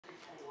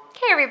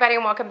Hey everybody,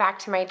 and welcome back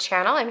to my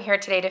channel. I'm here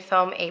today to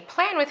film a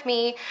plan with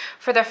me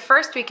for the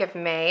first week of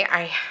May.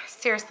 I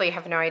seriously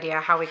have no idea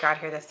how we got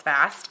here this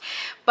fast,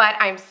 but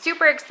I'm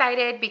super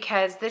excited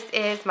because this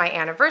is my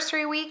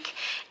anniversary week,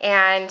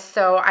 and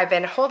so I've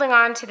been holding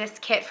on to this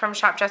kit from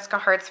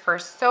ShopJessicaHearts for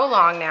so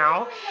long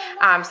now,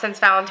 since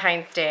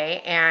Valentine's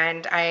Day,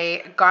 and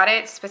I got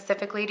it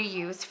specifically to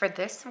use for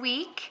this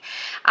week.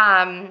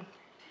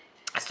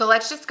 So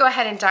let's just go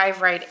ahead and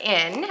dive right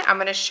in. I'm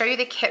going to show you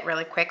the kit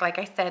really quick. Like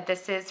I said,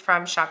 this is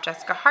from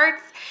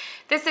ShopJessicaHearts.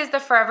 This is the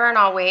Forever and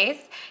Always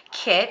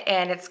kit,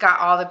 and it's got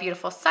all the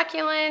beautiful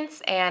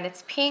succulents, and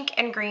it's pink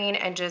and green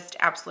and just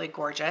absolutely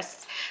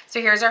gorgeous.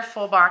 So here's our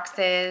full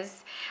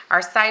boxes,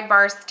 our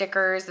sidebar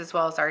stickers, as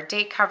well as our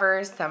date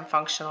covers, some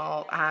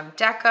functional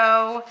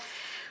deco.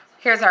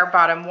 Here's our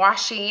bottom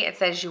washi. It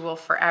says, "You will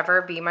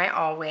forever be my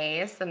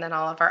always," and then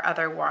all of our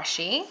other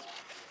washi.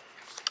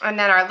 And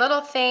then our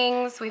little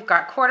things, we've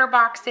got quarter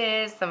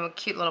boxes, some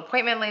cute little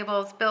appointment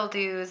labels, bill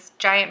dues,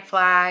 giant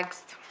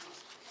flags,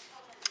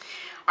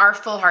 our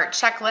full heart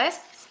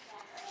checklists,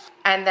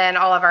 and then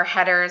all of our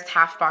headers,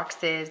 half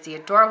boxes, the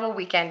adorable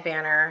weekend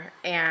banner,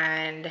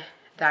 and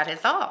that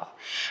is all.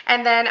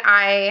 And then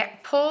I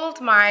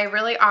pulled my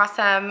really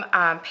awesome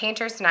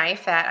painter's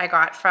knife that I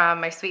got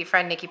from my sweet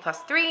friend Nikki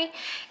 +3,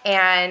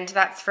 and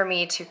that's for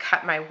me to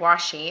cut my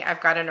washi.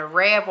 I've got an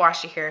array of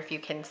washi here if you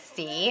can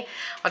see.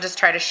 I'll just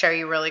try to show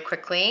you really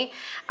quickly.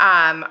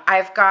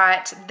 I've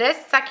got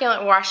this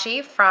succulent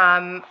washi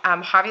from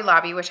Hobby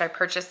Lobby, which I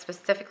purchased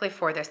specifically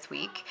for this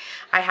week.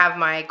 I have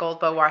my gold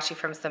bow washi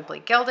from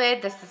Simply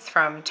Gilded. This is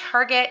from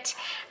Target,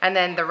 and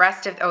then the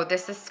rest of, oh,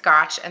 this is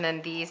Scotch, and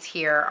then these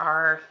here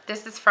are,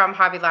 this is from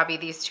Hobby Lobby,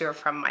 these two are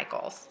from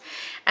Michaels.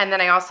 And then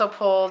I also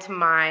pulled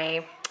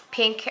my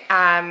pink,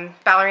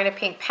 ballerina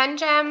pink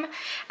PenGem,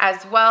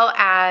 as well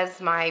as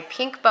my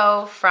pink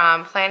bow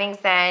from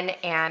PlanningZen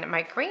and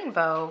my green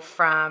bow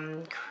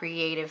from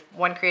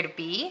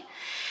OneCreativeBee.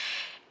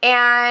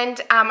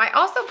 And I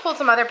also pulled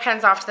some other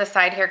pens off to the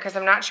side here because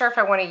I'm not sure if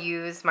I want to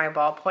use my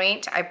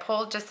ballpoint. I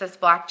pulled just this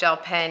black gel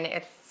pen.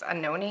 It's a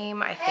no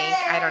name, I think.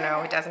 I don't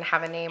know. It doesn't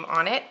have a name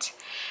on it.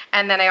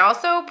 And then I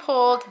also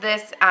pulled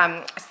this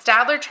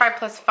Staedtler Tri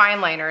Plus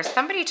Fine Liner.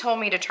 Somebody told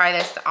me to try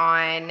this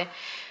on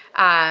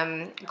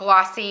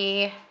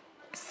glossy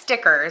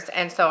stickers,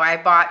 and so I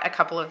bought a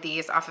couple of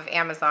these off of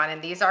Amazon, and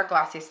these are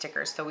glossy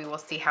stickers, so we will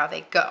see how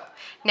they go.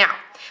 Now,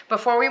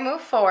 before we move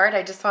forward,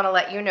 I just want to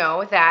let you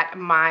know that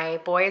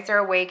my boys are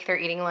awake. They're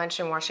eating lunch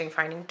and watching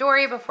Finding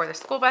Dory before the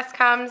school bus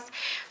comes,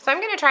 so I'm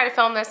going to try to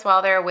film this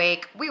while they're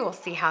awake. We will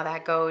see how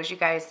that goes. You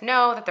guys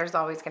know that there's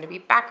always going to be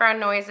background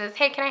noises.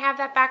 Hey, can I have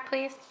that back,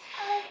 please?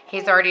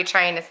 He's already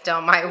trying to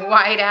steal my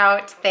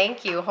whiteout.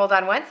 Thank you. Hold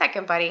on one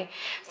second, buddy.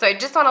 So I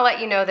just want to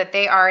let you know that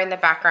they are in the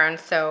background,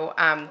 so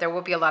there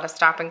will be a lot of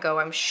stop and go,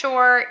 I'm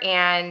sure,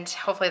 and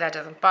hopefully that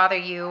doesn't bother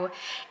you.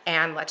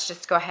 And let's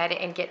just go ahead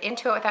and get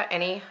into it without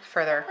any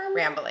further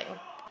rambling.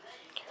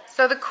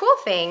 So the cool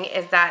thing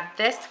is that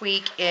this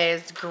week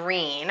is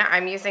green.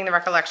 I'm using the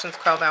Recollections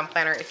Coil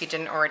Planner if you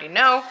didn't already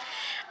know.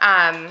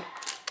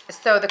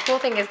 So the cool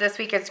thing is this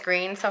week is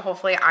green, so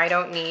hopefully I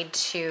don't need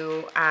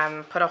to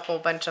put a whole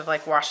bunch of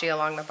like washi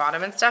along the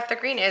bottom and stuff. The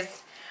green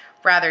is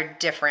rather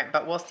different,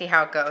 but we'll see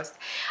how it goes.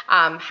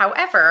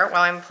 However,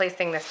 while I'm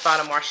placing this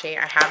bottom washi,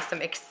 I have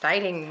some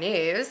exciting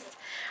news.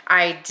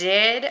 I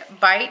did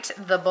bite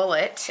the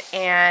bullet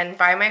and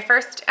buy my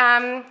first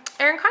Erin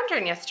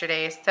Condren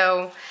yesterday,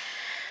 so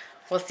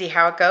we'll see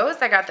how it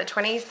goes. I got the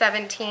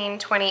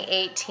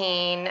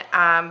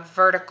 2017-2018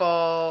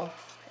 vertical,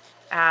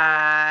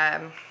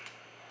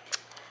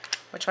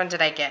 which one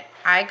did I get?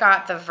 I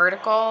got the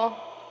vertical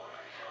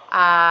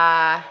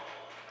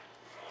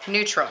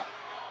neutral.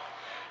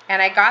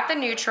 And I got the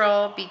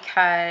neutral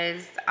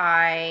because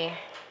how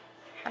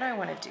do I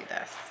want to do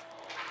this?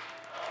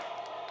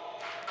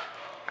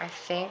 I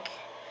think,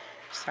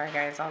 sorry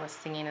guys, all the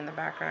singing in the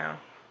background,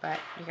 but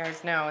you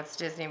guys know it's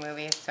Disney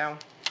movies, so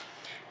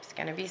it's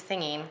gonna be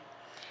singing.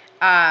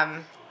 I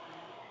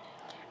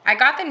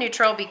got the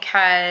neutral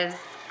because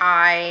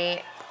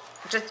I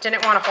just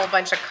didn't want a whole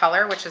bunch of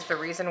color, which is the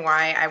reason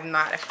why I'm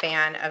not a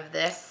fan of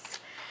this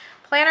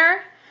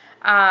planner.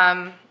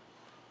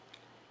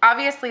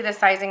 Obviously the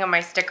sizing of my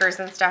stickers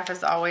and stuff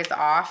is always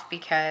off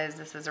because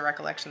this is a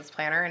Recollections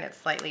planner and it's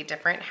slightly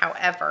different.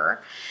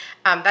 However,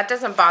 that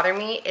doesn't bother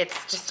me.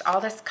 It's just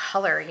all this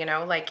color, you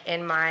know, like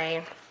in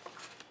my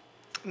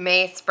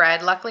May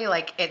spread, luckily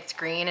like it's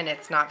green and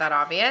it's not that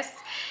obvious.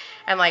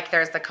 And like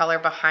there's the color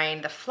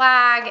behind the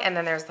flag, and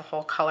then there's the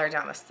whole color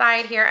down the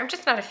side here. I'm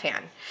just not a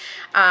fan.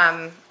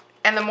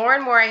 And the more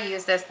and more I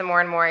use this, the more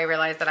and more I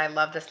realize that I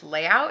love this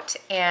layout.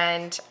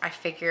 And I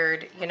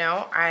figured, you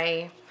know,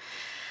 I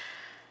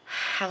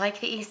like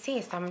the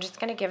EC, so I'm just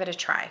gonna give it a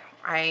try.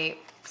 I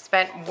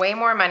spent way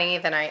more money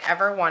than I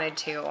ever wanted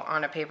to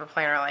on a paper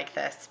planner like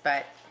this,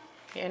 but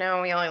you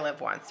know, we only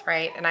live once,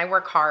 right? And I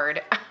work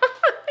hard. I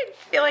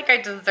feel like I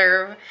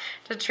deserve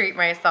to treat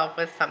myself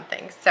with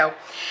something. So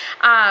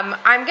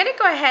I'm gonna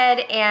go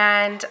ahead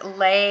and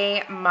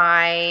lay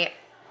my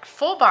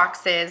full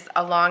boxes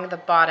along the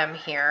bottom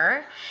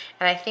here,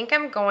 and I think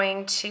I'm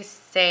going to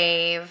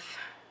save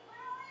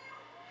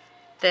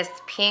this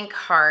pink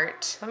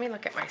heart. Let me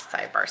look at my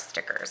sidebar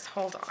stickers.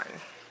 Hold on.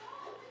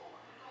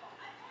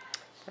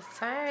 The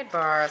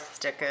sidebar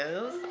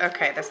stickers.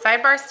 Okay, the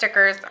sidebar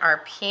stickers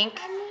are pink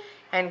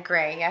and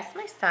gray. Yes,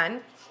 my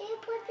son? Can you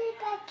put it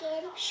back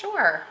in?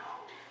 Sure.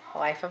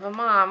 Life of a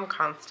mom,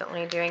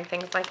 constantly doing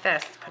things like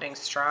this. Putting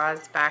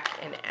straws back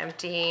in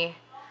empty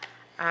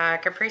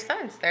Capri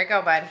Suns. There you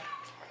go, bud.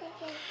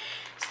 Okay.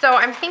 So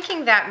I'm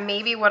thinking that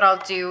maybe what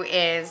I'll do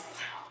is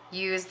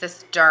use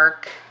this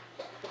dark,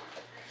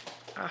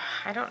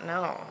 I don't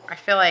know. I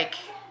feel like,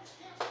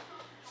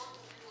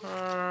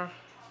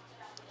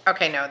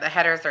 okay, no, the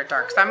headers are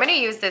dark. So I'm gonna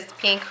use this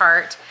pink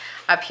heart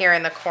up here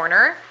in the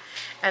corner,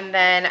 and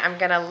then I'm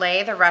gonna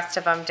lay the rest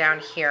of them down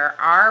here.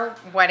 Our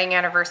wedding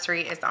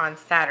anniversary is on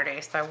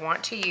Saturday, so I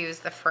want to use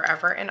the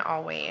Forever and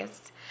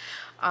Always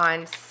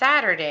on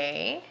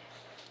Saturday.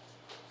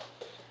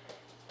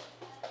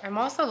 I'm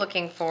also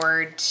looking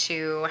forward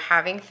to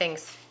having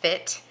things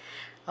fit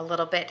a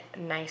little bit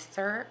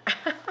nicer.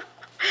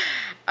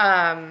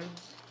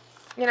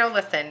 You know,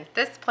 listen,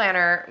 this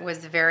planner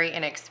was very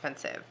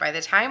inexpensive. By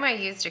the time I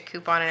used a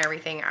coupon and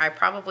everything, I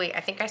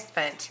think I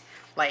spent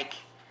like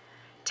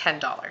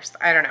 $10.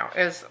 I don't know.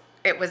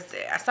 It was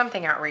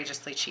something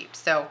outrageously cheap.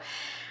 So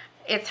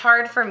it's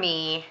hard for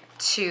me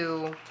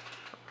to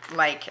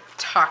like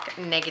talk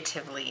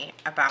negatively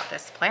about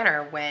this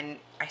planner when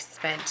I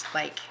spent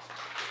like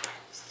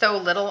so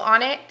little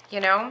on it, you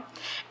know?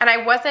 And I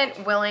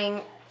wasn't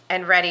willing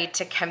and ready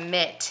to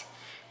commit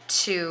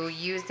to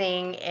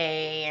using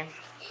a,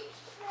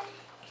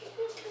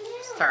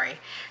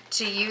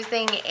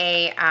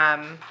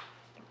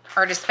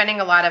 or to spending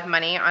a lot of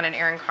money on an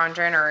Erin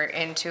Condren or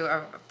into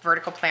a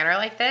vertical planner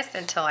like this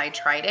until I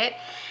tried it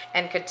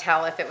and could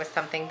tell if it was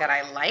something that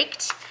I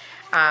liked.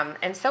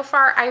 And so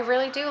far, I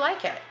really do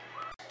like it.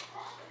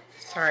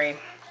 Sorry.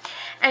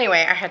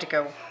 Anyway, I had to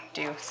go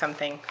do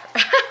something.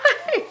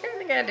 I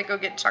think I had to go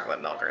get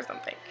chocolate milk or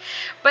something.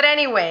 But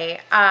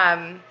anyway,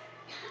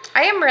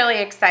 I am really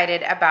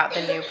excited about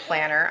the new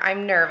planner.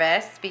 I'm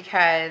nervous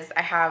because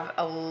I have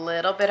a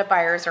little bit of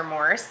buyer's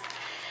remorse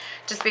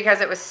just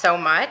because it was so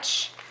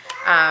much.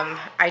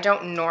 I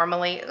don't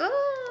normally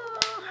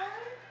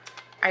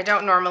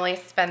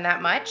spend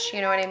that much,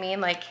 you know what I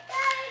mean? Like,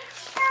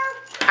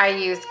 I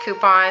use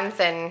coupons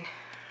and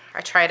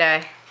I try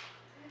to,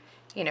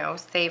 you know,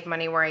 save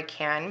money where I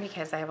can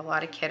because I have a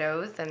lot of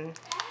kiddos and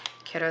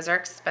kiddos are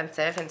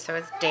expensive, and so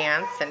is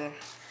dance and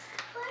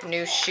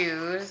new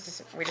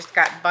shoes. We just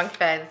got bunk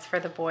beds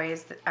for the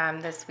boys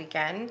this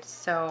weekend.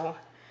 So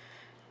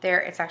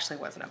it actually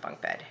wasn't a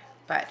bunk bed,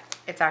 but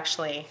it's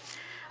actually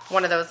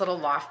one of those little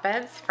loft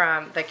beds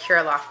from the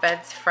Cure loft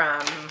beds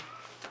from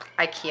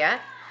IKEA.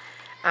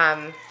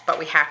 But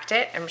we hacked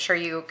it. I'm sure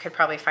you could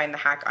probably find the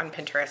hack on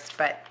Pinterest,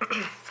 but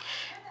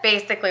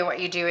basically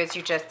what you do is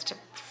you just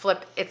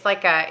flip, it's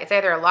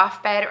either a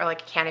loft bed or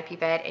like a canopy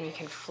bed, and you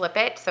can flip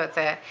it. So it's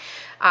a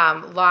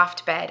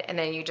loft bed, and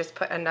then you just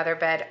put another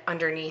bed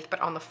underneath, but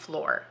on the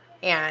floor.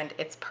 And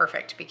it's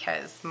perfect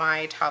because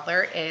my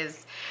toddler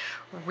is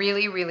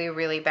really, really,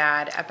 really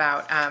bad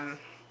about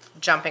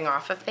jumping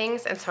off of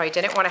things. And so I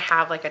didn't want to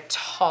have like a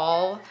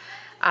tall,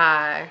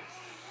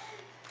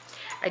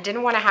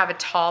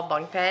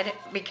 bunk bed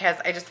because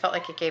I just felt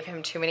like it gave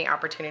him too many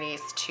opportunities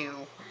to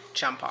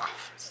jump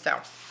off. So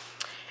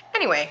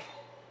anyway,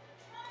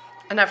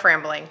 enough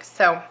rambling.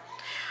 So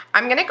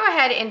I'm gonna go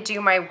ahead and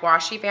do my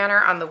washi banner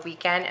on the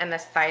weekend and the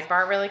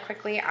sidebar really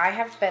quickly. I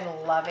have been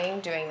loving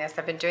doing this.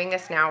 I've been doing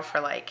this now for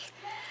like,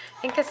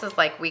 I think this is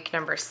like week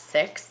number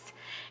 6.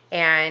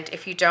 And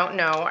if you don't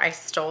know, I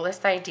stole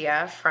this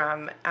idea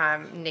from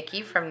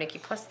Nikki from Nikki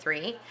Plus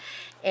 3.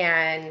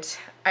 And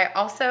I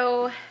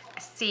also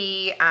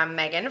see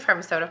Megan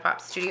from Soda Pop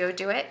Studio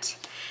do it.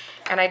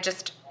 And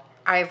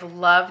I've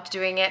loved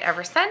doing it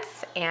ever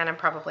since, and I'm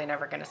probably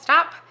never gonna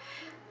stop.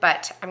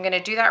 But I'm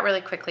gonna do that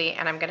really quickly,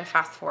 and I'm gonna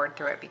fast forward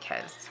through it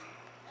because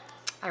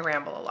I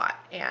ramble a lot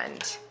and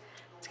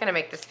it's gonna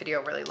make this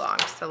video really long.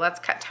 So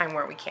let's cut time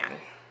where we can.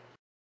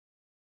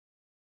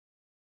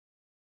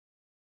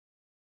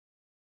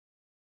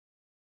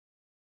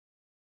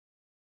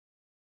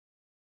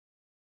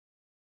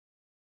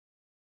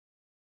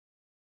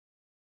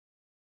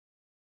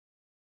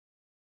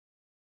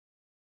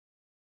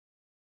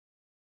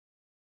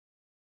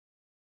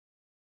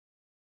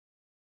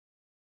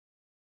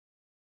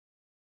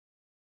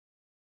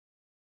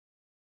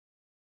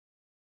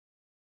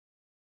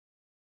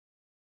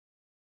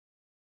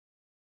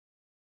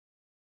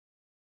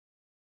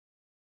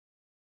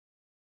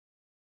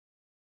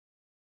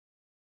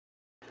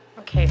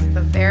 Okay,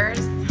 so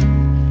there's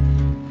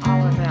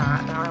all of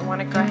that. Now I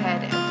want to go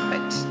ahead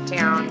and put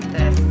down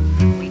this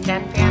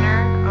weekend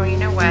banner. Oh, you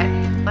know what?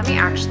 Let me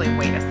actually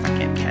wait a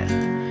second because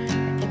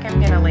I think I'm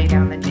going to lay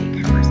down the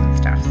day covers and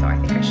stuff, so I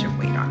think I should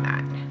wait on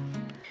that.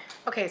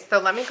 Okay, so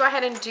let me go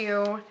ahead and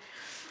do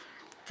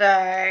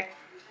the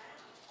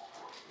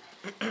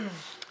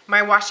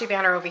my washi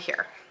banner over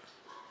here.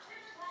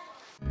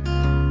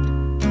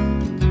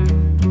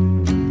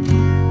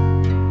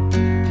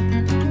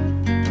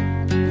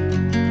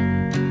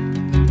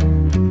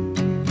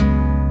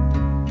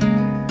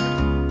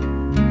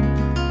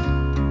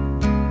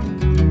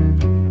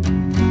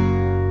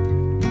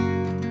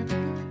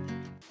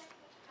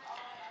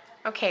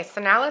 Okay, so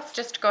now let's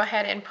just go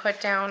ahead and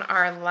put down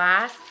our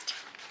last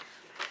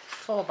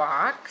full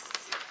box.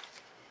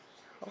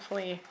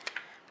 Hopefully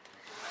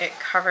it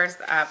covers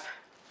up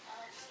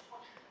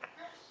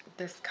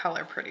this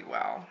color pretty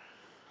well.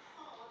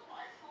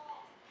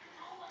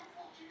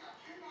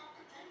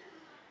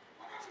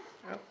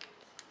 Oh.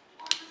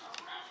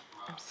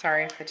 I'm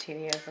sorry if the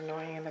TV is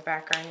annoying in the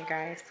background, you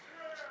guys.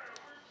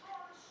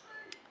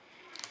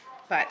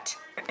 But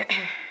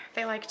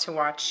they like to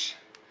watch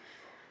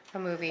a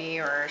movie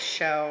or a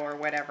show or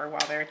whatever while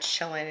they're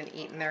chilling and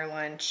eating their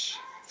lunch.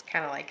 It's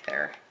kind of like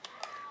their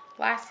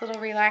last little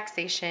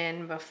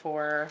relaxation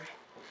before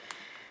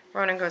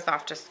Ronan goes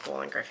off to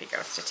school and Griffey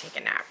goes to take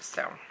a nap.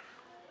 So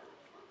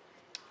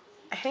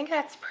I think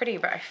that's pretty,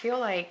 but I feel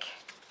like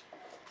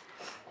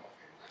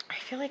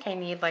I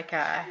need like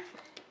a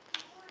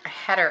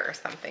header or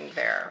something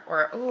there,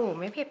 or ooh,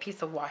 maybe a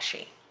piece of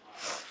washi.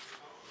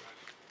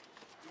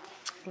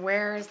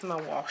 Where's my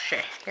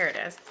washi? Here it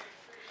is.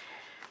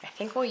 I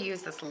think we'll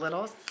use this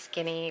little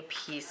skinny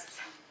piece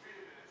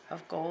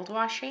of gold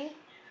washi.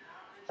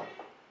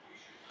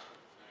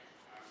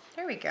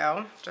 There we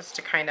go, just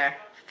to kind of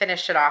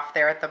finish it off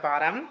there at the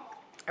bottom.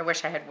 I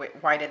wish I had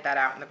whited that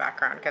out in the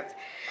background because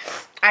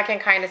I can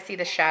kind of see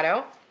the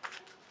shadow,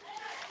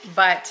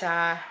 but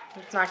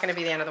it's not going to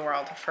be the end of the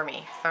world for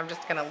me. So I'm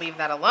just going to leave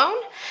that alone,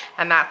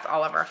 and that's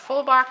all of our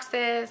full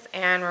boxes,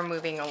 and we're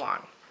moving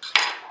along.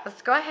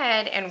 Let's go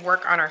ahead and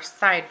work on our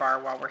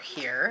sidebar while we're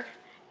here.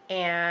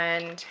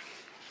 And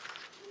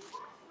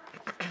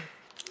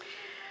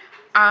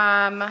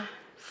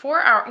for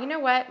our, you know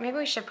what, maybe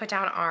we should put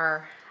down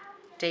our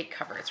date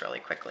covers really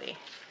quickly.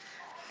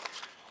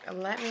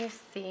 Let me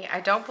see. I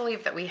don't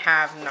believe that we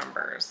have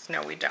numbers.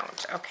 No, we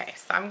don't. Okay,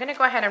 so I'm going to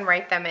go ahead and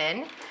write them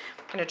in.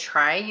 I'm going to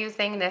try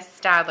using this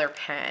Staedtler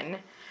pen,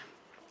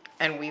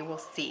 and we will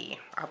see.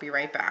 I'll be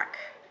right back.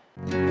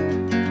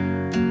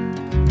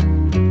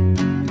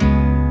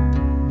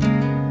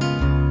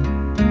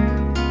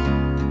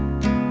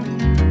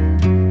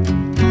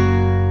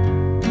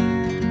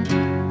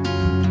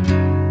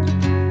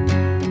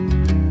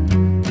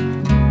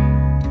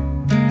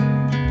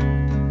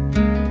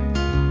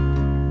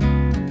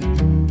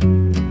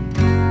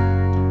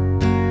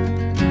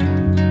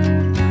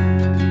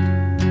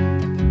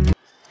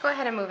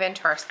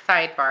 Into our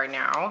sidebar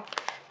now.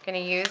 I'm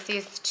going to use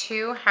these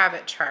two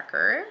habit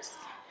trackers,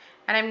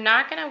 and I'm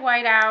not going to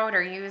white out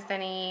or use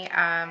any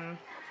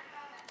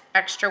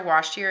extra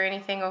washi or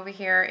anything over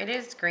here. It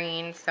is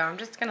green, so I'm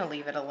just going to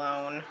leave it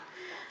alone.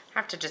 I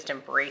have to just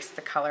embrace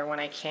the color when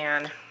I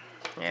can,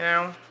 you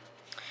know.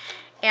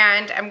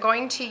 And I'm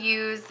going to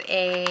use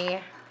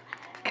a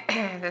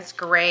this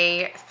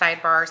gray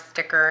sidebar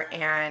sticker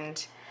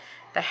and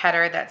the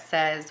header that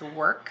says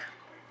work.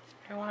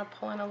 I want to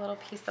pull in a little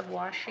piece of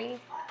washi.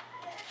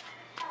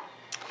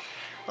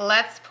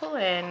 Let's pull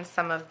in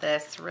some of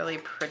this really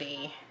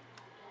pretty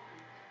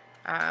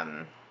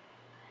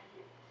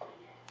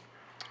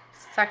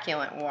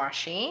succulent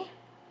washi.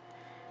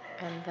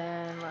 And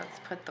then let's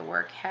put the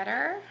work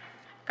header.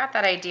 Got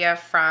that idea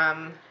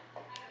from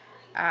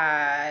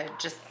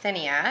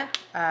Jacinia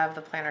of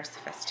the Planner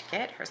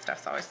Sophisticate. Her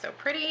stuff's always so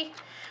pretty.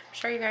 I'm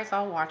sure you guys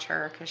all watch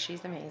her because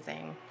she's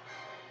amazing.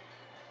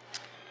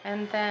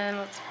 And then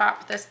let's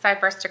pop this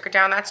sidebar sticker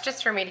down. That's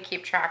just for me to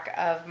keep track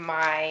of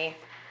my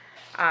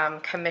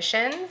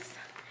commissions.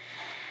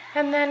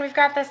 And then we've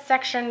got this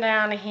section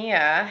down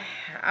here.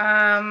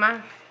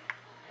 Well,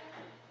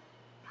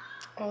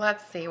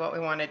 let's see what we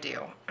want to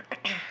do.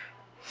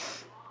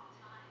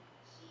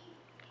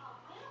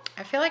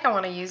 I feel like I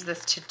want to use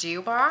this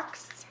to-do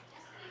box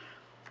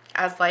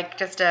as like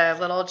just a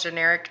little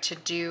generic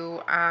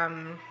to-do.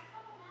 None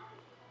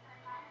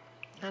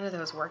of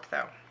those work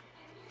though,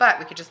 but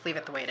we could just leave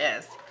it the way it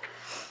is.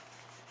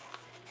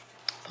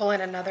 Pull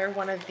in another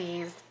one of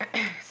these.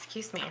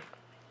 Excuse me.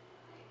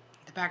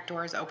 The back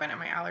door is open and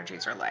my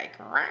allergies are like,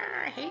 rah,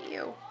 I hate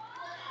you.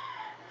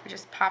 We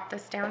just pop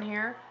this down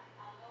here.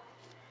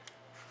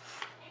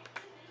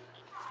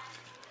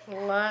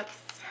 Let's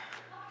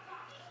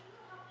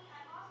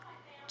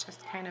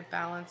just kind of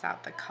balance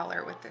out the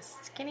color with this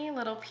skinny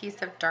little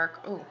piece of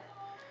dark,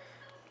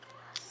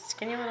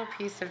 skinny little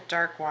piece of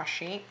dark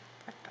washi.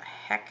 What the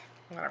heck?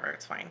 Whatever,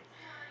 it's fine.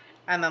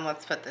 And then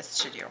let's put this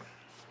to do.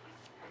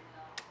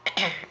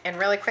 And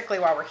really quickly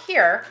while we're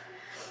here,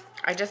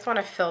 I just want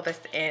to fill this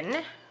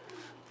in.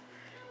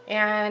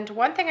 And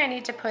one thing I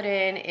need to put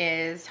in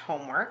is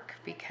homework,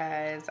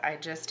 because I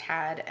just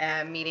had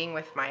a meeting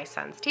with my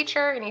son's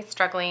teacher and he's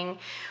struggling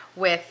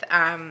with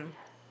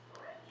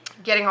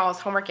getting all his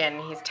homework in.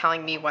 He's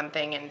telling me one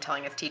thing and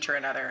telling his teacher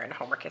another, and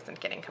homework isn't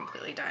getting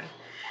completely done.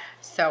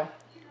 So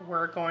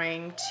we're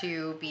going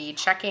to be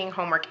checking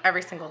homework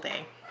every single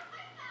day.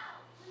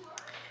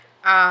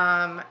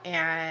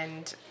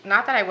 And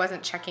not that I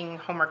wasn't checking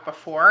homework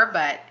before,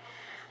 but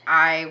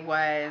I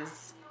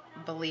was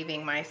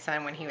believing my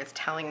son when he was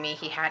telling me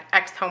he had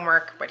X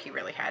homework, but he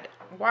really had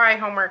Y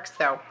homework.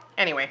 So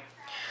anyway,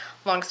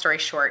 long story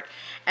short.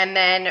 And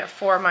then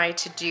for my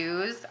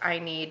to-dos, I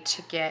need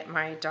to get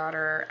my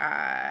daughter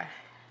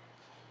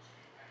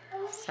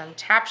some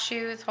tap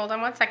shoes. Hold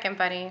on one second,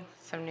 buddy.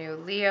 Some new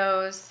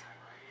Leos.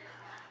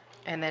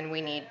 And then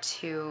we need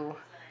to,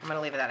 I'm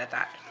gonna leave it at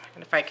that.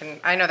 And if I can,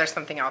 I know there's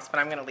something else, but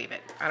I'm gonna leave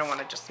it. I don't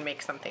wanna just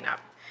make something up.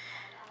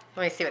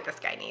 Let me see what this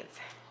guy needs.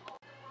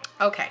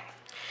 Okay,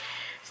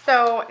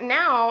 so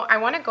now I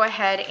wanna go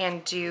ahead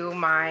and do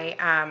my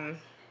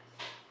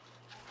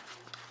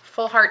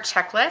full heart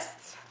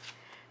checklists.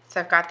 So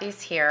I've got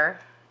these here,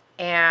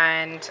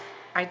 and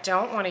I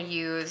don't wanna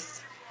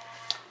use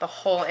the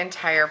whole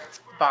entire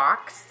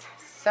box.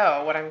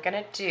 So what I'm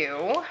gonna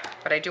do,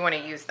 but I do wanna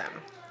use them,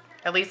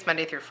 at least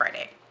Monday through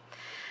Friday.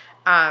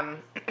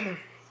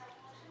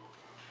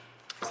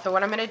 So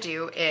what I'm gonna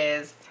do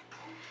is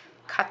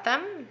cut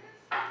them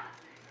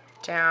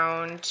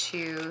down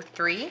to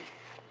 3.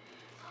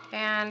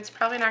 And it's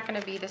probably not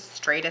gonna be the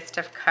straightest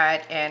of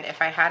cut. And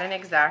if I had an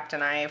X-Acto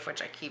knife,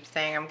 which I keep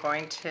saying I'm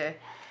going to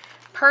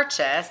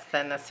purchase,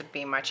 then this would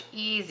be much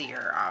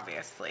easier,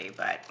 obviously.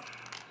 But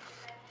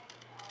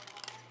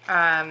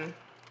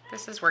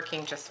this is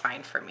working just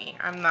fine for me.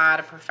 I'm not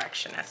a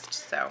perfectionist,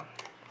 so.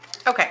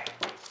 Okay.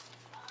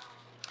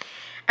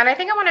 And I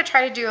think I wanna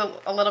try to do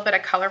a little bit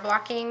of color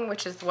blocking,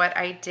 which is what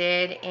I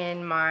did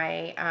in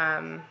my,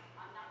 I'm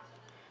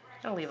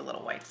gonna leave a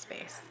little white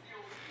space.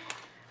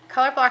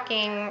 Color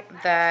blocking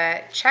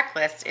the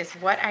checklist is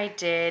what I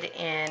did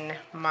in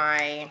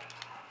my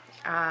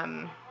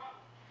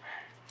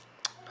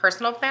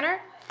personal planner,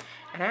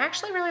 and I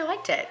actually really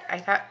liked it. I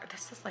thought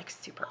this is like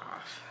super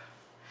off.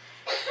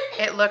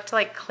 It looked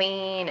like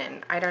clean,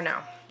 and I don't know.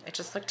 It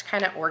just looked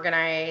kind of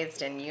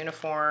organized and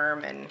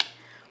uniform, and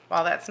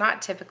while that's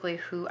not typically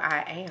who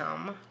I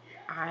am,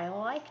 I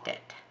liked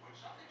it.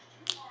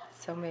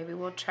 So maybe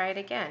we'll try it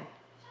again.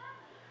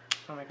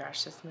 Oh my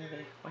gosh, this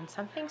movie. When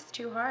something's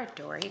too hard,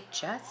 Dory,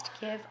 just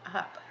give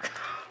up.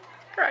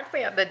 Cracks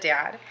me up, the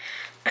dad.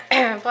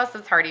 Bless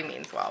his heart, he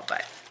means well,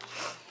 but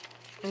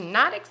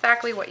not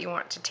exactly what you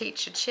want to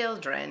teach your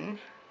children.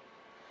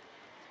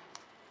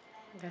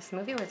 This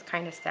movie was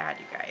kind of sad,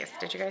 you guys.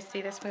 Did you guys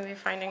see this movie,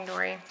 Finding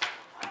Dory?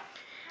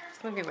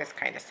 This movie was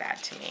kind of sad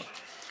to me.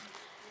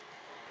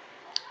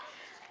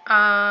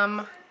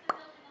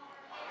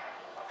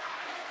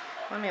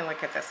 Let me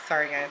look at this.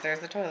 Sorry guys,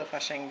 there's the toilet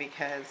flushing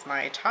because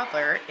my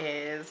toddler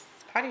is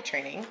potty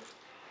training.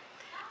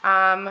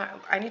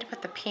 I need to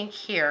put the pink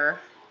here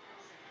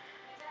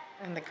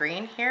and the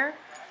green here.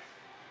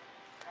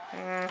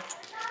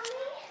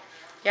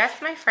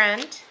 Yes, my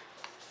friend.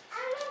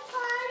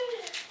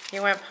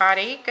 You went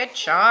potty? Good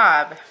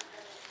job.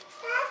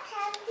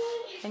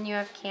 And you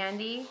have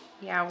candy?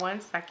 Yeah, 1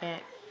 second.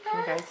 Can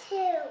you guys?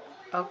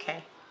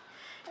 Okay.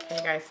 Can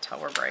you guys tell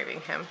we're bribing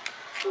him?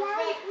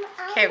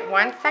 Okay,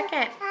 1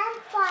 second.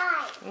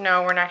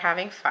 No, we're not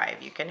having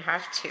 5. You can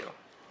have 2.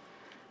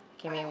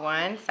 Give me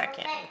 1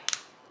 second.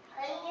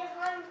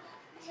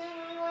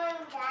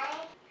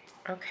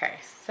 Okay,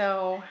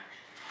 so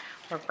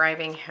we're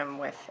bribing him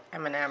with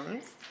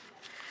M&Ms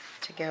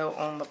to go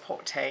on the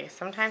potty.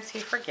 Sometimes he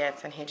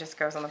forgets and he just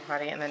goes on the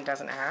potty and then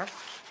doesn't ask.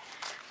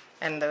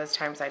 And those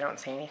times I don't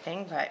say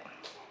anything, but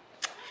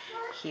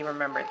he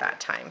remembered that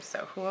time.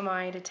 So who am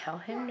I to tell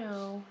him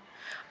no?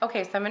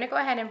 Okay, so I'm gonna go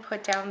ahead and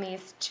put down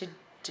these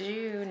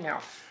to-do, no,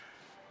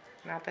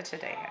 not the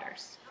today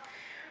headers.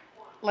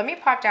 Let me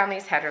pop down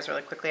these headers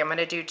really quickly. I'm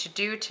gonna do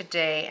to-do,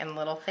 today, and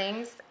little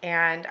things,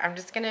 and I'm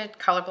just gonna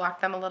color block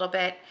them a little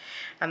bit,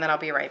 and then I'll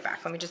be right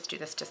back. Let me just do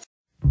this just.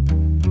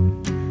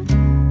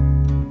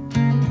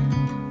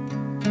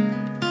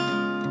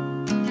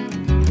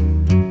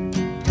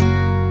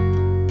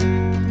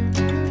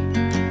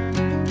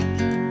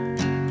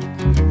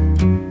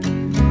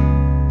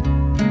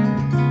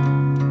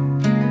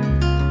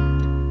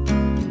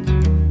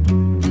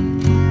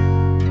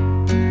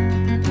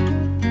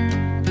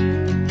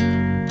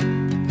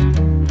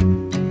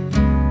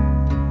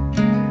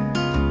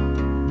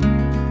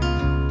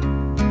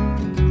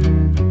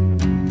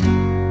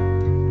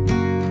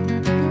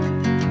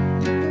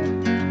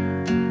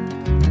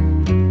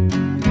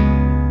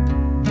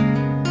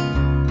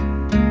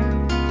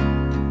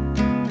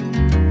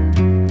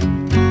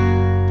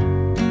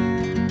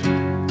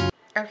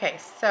 Okay,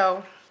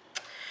 so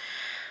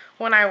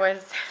when I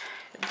was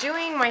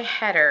doing my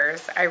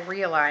headers, I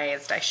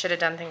realized I should have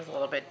done things a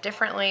little bit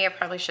differently. I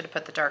probably should have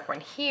put the dark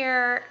one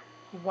here,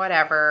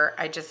 whatever.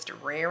 I just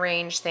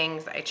rearranged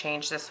things. I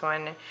changed this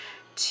one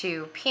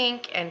to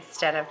pink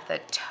instead of the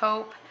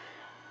taupe,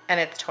 and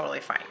it's totally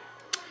fine.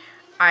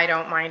 I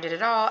don't mind it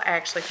at all. I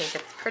actually think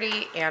it's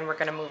pretty, and we're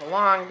gonna move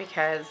along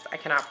because I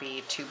cannot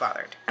be too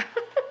bothered.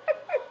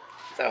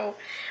 So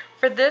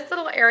for this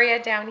little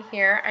area down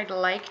here, I'd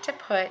like to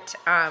put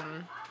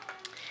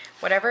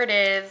whatever it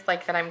is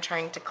like that I'm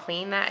trying to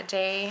clean that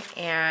day,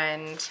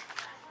 and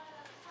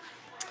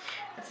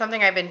it's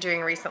something I've been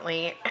doing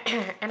recently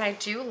and I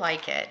do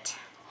like it.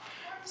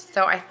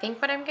 So I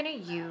think what I'm gonna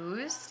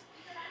use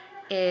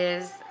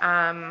is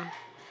I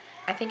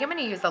think I'm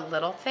gonna use a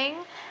little thing,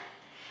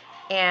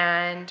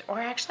 and or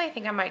actually I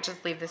think I might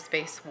just leave the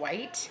space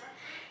white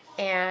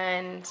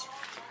and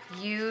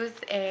use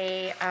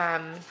a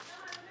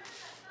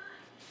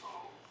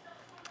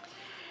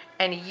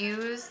and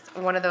use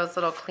one of those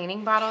little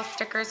cleaning bottle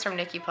stickers from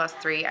Nikki Plus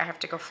 3. I have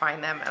to go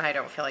find them, and I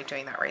don't feel like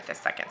doing that right this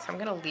second. So I'm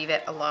gonna leave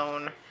it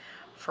alone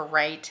for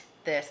right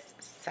this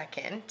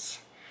second.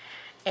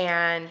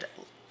 And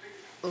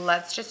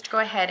let's just go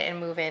ahead and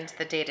move into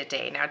the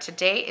day-to-day. Now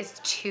today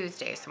is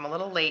Tuesday, so I'm a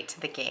little late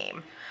to the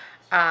game.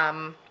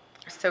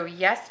 So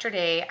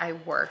yesterday I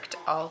worked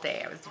all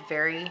day. I was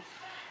very,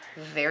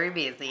 very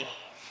busy.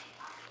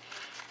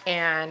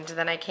 And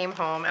then I came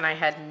home and I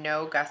had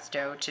no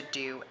gusto to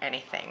do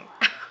anything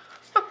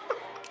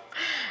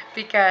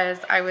because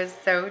I was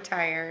so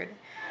tired.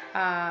 So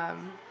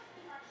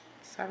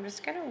I'm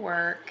just gonna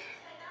work.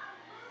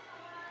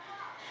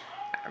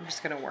 I'm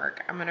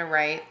gonna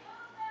write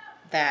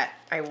that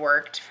I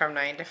worked from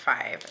 9 to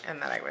 5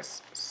 and that I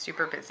was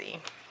super busy,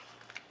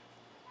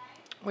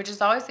 which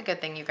is always a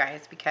good thing, you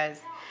guys, because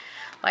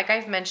like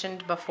I've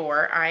mentioned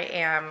before, I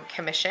am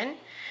commission.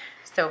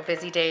 So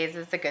busy days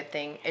is a good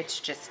thing. It's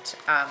just,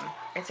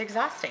 it's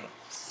exhausting.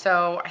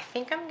 So I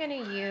think I'm gonna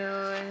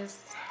use,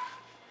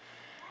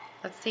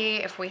 let's see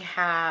if we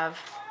have,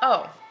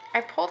 oh, I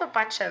pulled a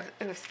bunch of,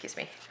 ooh, excuse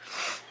me.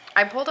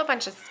 I pulled a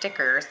bunch of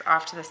stickers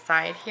off to the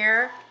side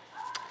here.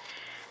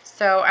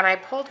 So, and I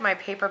pulled my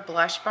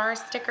PaperBlushBar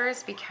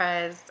stickers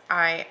because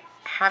I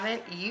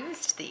haven't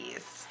used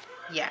these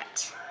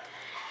yet.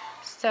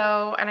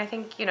 So, and I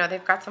think, you know,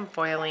 they've got some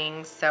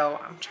foiling,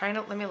 so I'm trying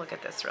to, let me look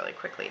at this really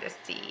quickly to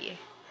see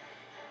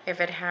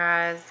if it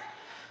has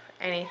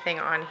anything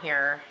on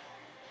here.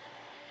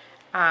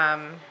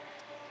 I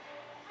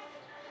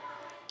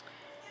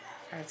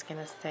was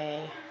gonna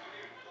say,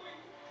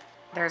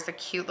 there's a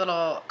cute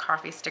little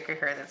coffee sticker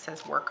here that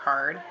says work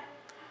hard.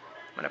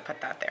 I'm gonna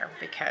put that there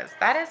because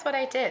that is what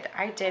I did.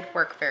 I did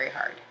work very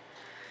hard.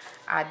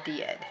 I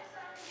did.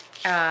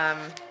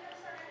 And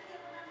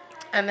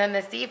then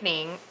this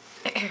evening,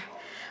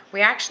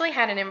 we actually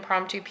had an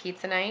impromptu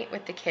pizza night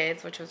with the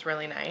kids, which was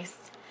really nice.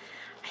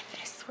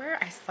 I swear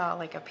I saw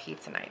like a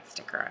pizza night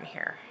sticker on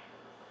here,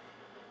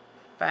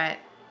 but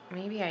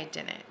maybe I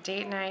didn't.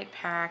 Date night,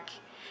 pack,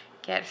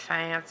 get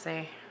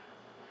fancy.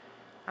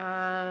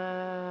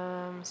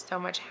 So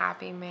much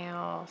happy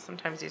mail.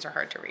 Sometimes these are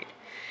hard to read.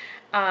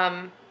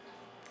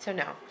 So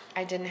no,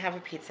 I didn't have a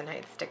pizza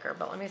night sticker,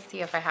 but let me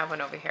see if I have one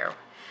over here.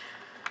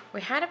 We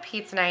had a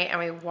pizza night and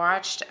we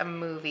watched a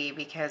movie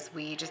because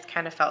we just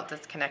kind of felt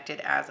disconnected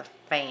as a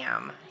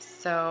fam.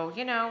 So,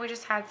 you know, we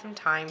just had some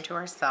time to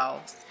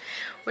ourselves,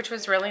 which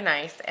was really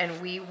nice. And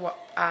we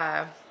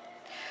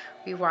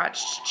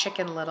watched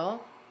Chicken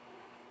Little.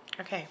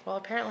 Okay, well,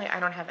 apparently I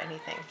don't have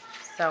anything.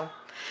 So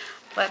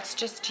let's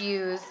just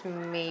use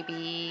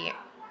maybe,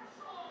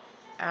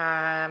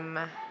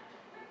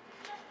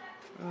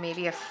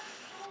 maybe a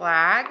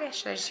flag.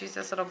 Should I just use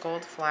this little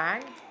gold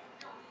flag?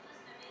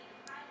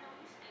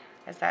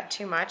 Is that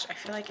too much? I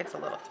feel like it's a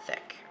little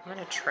thick. I'm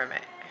gonna trim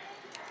it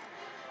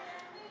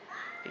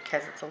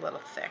because it's a little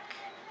thick.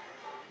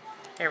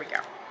 There we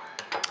go.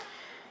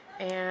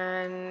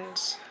 And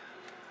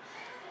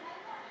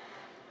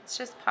let's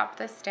just pop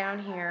this down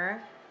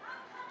here.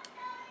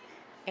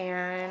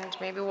 And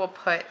maybe we'll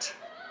put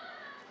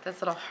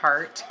this little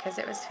heart because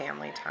it was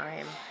family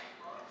time.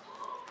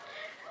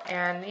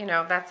 And you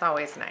know, that's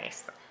always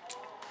nice.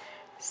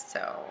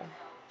 So,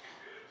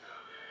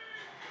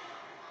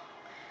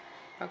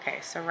 okay,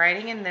 so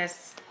writing in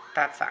this,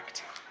 that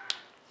sucked.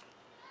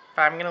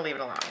 But I'm gonna leave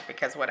it alone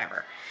because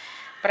whatever.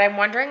 But I'm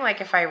wondering,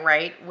 like, if I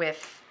write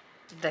with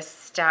the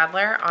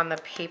Staedtler on the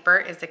paper,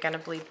 is it gonna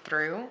bleed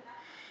through?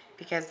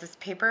 Because this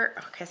paper,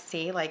 okay,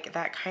 see, like,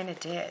 that kind of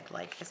did.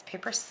 Like, this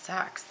paper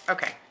sucks.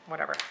 Okay,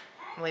 whatever.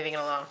 I'm leaving it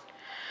alone.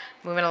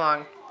 Moving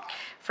along.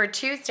 For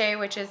Tuesday,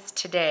 which is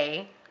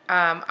today,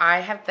 I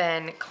have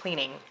been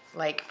cleaning,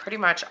 like, pretty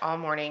much all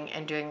morning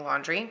and doing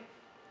laundry.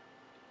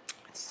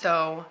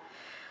 So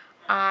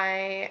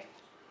I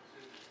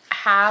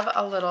have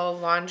a little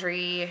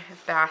laundry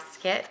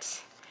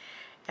basket,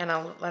 and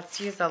let's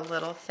use a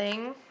little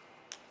thing.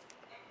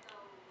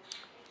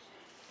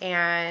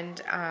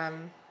 And I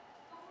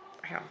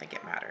don't think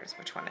it matters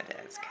which one it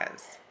is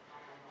because,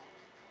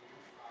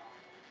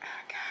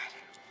 oh God,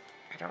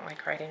 I don't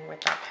like writing with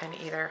that pen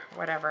either.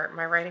 Whatever,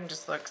 my writing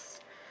just looks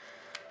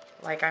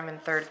like I'm in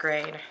 3rd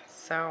grade,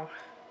 so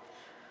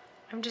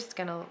I'm just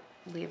gonna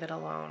leave it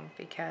alone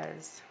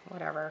because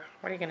whatever.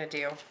 What are you gonna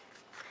do?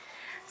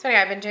 So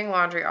yeah, I've been doing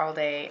laundry all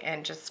day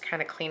and just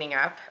kind of cleaning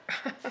up.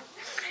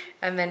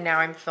 And then now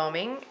I'm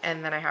filming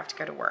and then I have to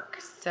go to work.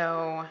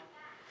 So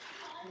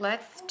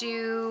let's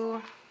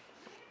do,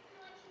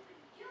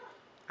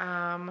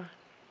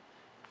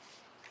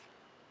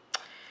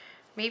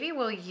 maybe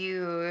we'll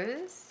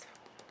use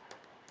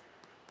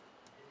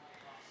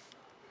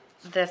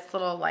this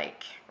little,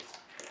 like,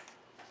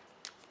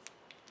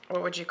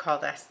 what would you call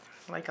this?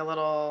 Like a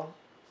little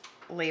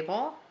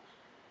label.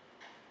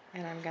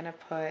 And I'm gonna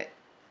put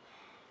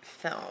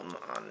film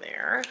on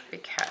there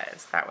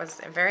because that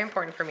was very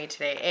important for me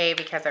today. A,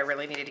 because I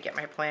really needed to get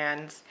my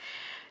plans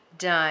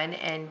done,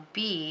 and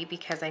B,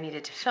 because I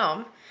needed to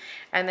film,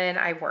 and then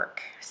I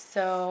work.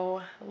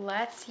 So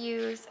let's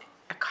use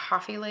a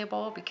coffee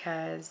label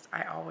because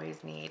I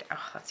always need,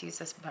 oh, let's use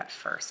this butt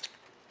first.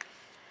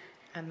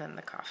 And then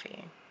the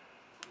coffee.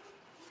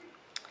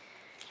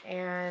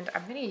 And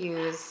I'm gonna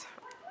use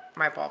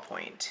my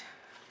ballpoint.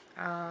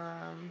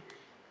 And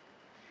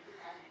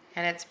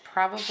it's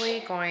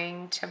probably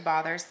going to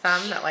bother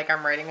some that like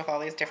I'm writing with all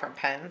these different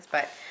pens,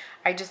 but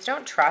I just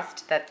don't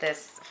trust that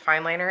this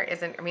fine liner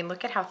isn't, I mean,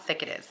 look at how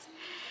thick it is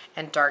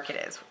and dark it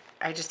is.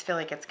 I just feel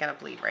like it's gonna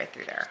bleed right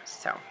through there.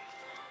 So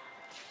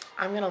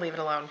I'm gonna leave it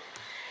alone.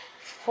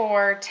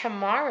 For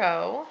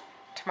tomorrow,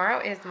 tomorrow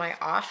is my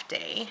off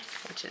day,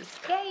 which is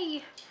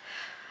yay.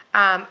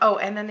 Oh,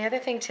 and then the other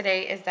thing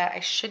today is that I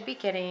should be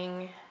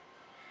getting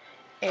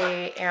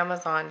a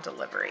Amazon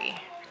delivery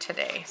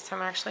today. So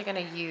I'm actually gonna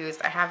use,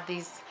 I have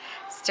these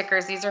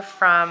stickers. These are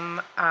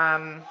from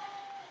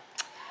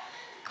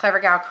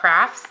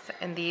CleverGalCrafts,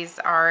 and these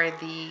are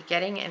the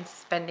Getting and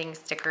Spending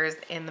stickers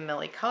in the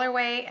Millie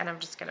colorway, and I'm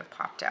just gonna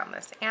pop down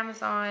this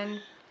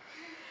Amazon.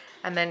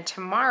 And then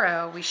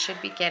tomorrow we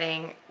should be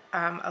getting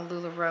a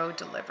LuLaRoe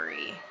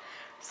delivery.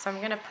 So I'm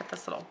gonna put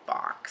this little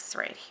box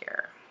right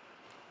here.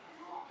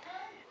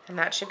 And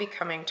that should be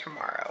coming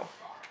tomorrow.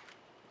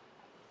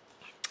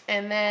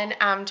 And then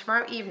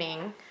tomorrow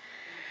evening,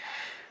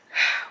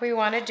 we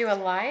want to do a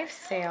live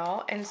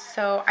sale. And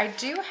so I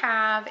do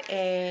have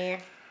a,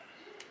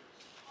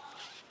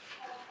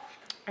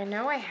 I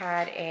know I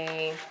had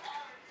a,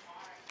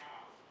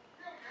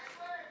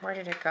 where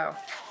did it go?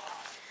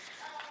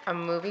 A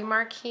movie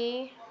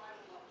marquee,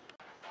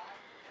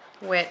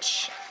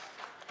 which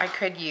I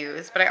could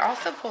use, but I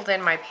also pulled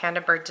in my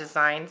Panda Bird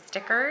design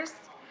stickers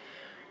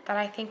that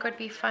I think would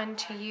be fun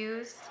to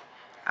use.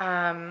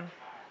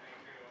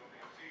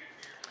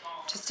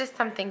 Just as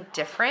something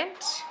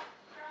different.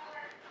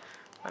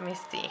 Let me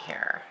see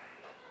here.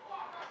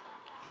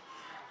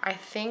 I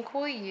think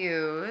we'll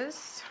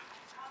use,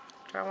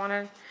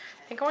 I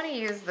think I want to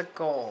use the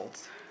gold.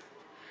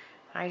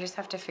 I just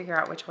have to figure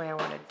out which way I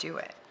want to do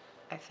it.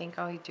 I think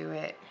I'll do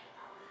it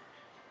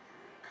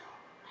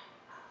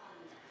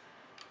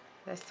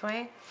this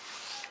way.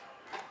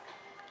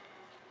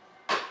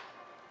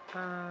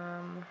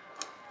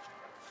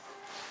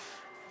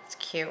 It's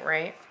cute,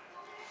 right?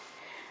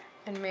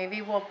 And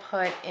maybe we'll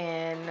put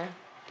in,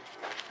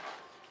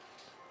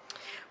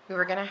 we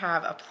were gonna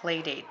have a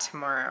play date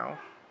tomorrow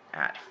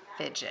at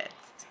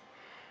Fidgets.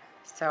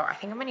 So I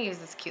think I'm gonna use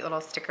this cute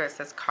little sticker that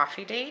says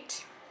coffee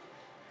date.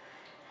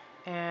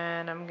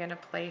 And I'm gonna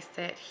place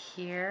it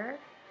here.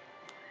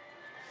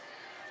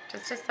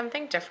 Just as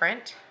something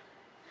different.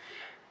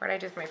 What did I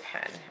do with my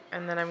pen?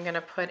 And then I'm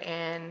gonna put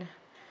in,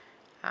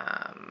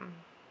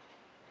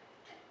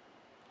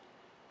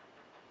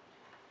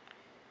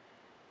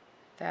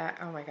 that,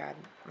 oh my God,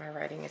 my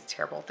writing is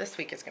terrible. This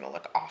week is gonna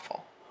look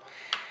awful.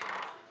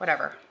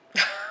 Whatever.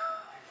 It's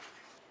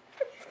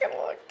gonna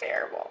look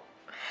terrible.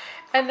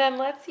 And then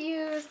let's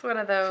use one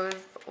of those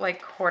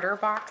like quarter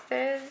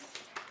boxes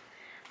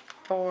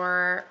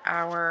for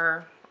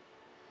our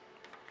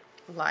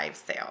live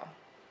sale.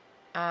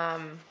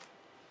 And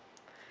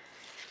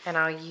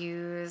I'll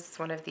use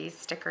one of these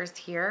stickers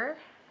here.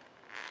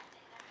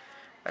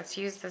 Let's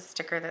use the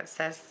sticker that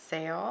says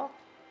sale.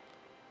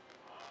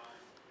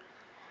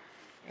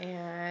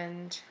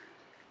 And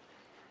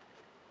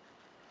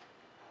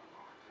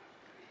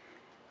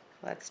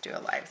let's do a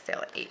live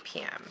sale at 8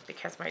 p.m.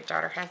 because my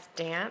daughter has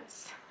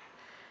dance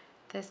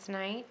this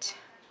night.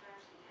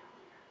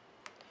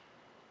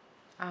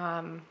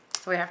 So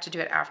we have to do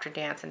it after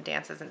dance, and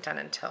dance isn't done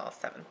until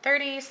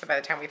 7:30. So by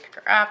the time we pick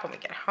her up, when we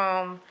get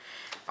home,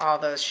 all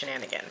those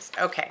shenanigans.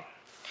 Okay.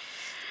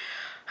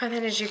 And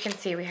then as you can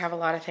see, we have a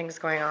lot of things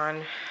going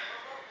on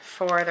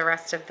for the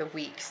rest of the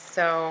week.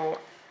 So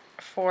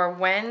for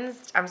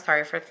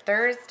for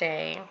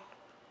Thursday,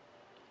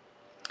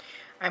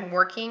 I'm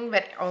working,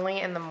 but only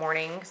in the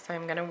morning. So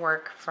I'm gonna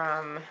work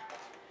from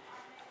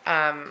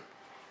 9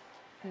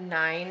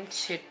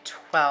 to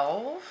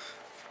 12.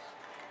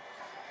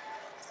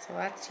 So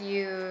let's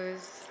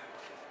use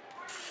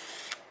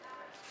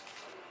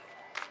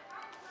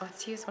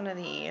one of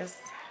these.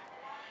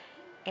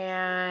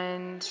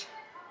 And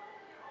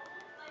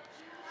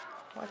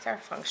what's our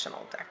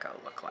functional deco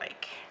look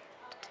like?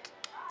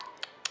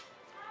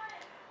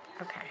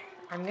 Okay,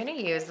 I'm gonna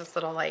use this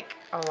little like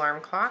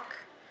alarm clock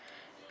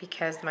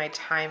because my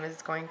time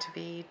is going to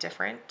be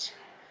different.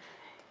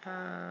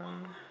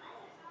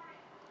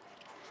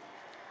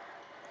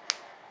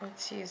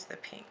 Let's use the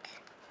pink.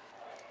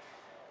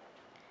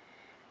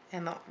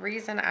 And the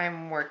reason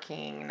I'm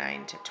working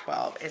 9 to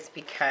 12 is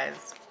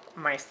because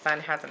my son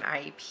has an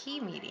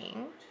IEP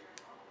meeting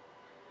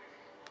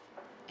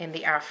in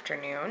the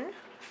afternoon.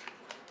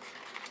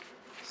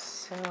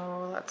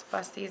 So let's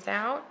bust these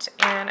out.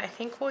 And I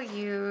think we'll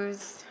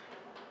use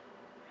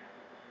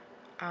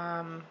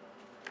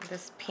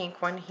this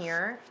pink one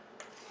here.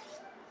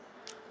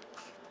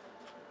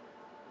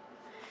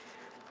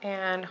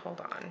 And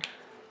hold on.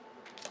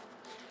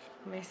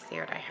 Let me see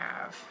what I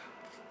have.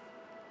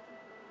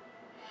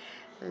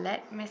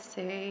 Let me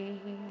see.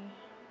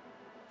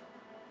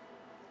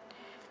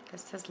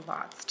 This is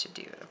lots to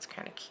do. That's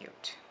kind of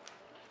cute.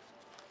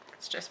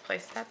 Let's just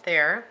place that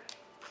there.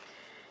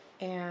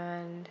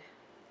 And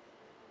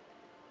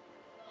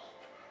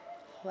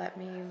let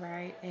me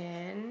write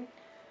in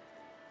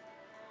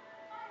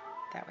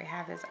that we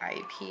have his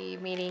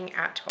IEP meeting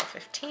at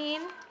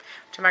 12:15,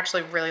 which I'm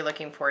actually really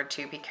looking forward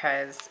to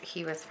because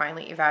he was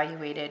finally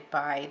evaluated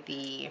by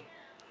the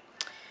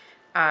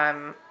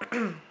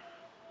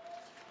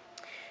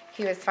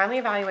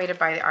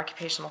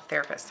occupational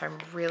therapist. So I'm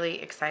really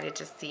excited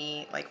to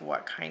see like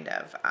what kind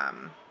of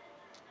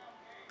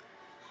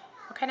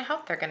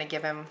help they're going to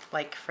give him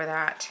like for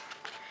that.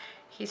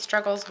 He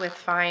struggles with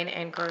fine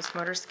and gross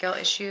motor skill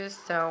issues,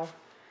 so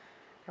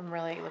I'm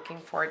really looking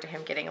forward to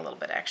him getting a little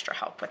bit of extra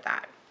help with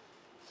that.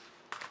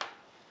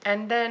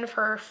 And then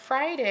for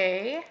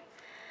Friday,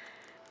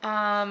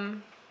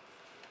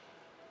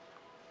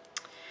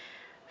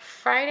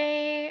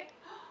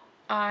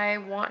 I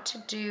want to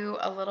do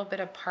a little bit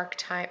of park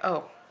time.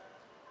 Oh,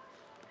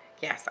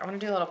 yes, I want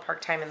to do a little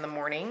park time in the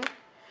morning.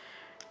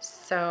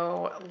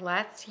 So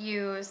let's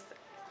use,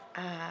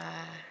 let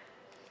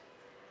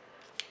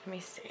me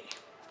see.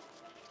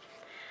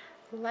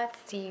 Let's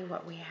see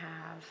what we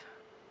have.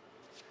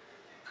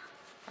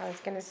 I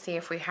was going to see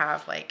if we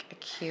have like a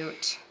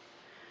cute,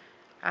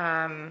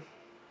 to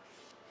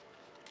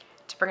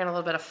bring in a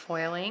little bit of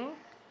foiling.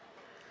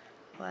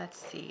 Let's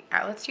see.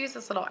 Let's use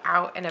this little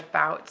out and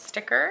about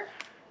sticker.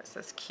 This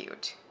is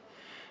cute.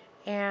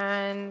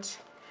 And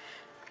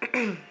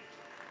we'll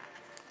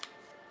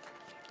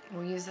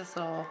use this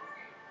little,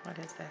 what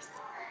is this?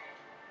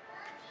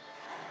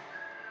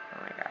 Oh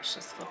my gosh,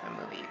 this flipping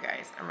movie, you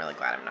guys. I'm really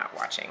glad I'm not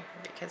watching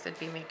because it'd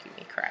be making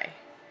me cry.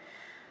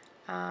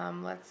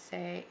 Let's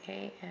say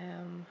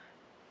AM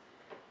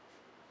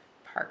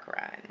park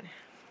run.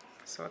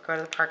 So we'll go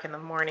to the park in the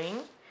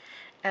morning.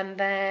 And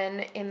then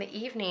in the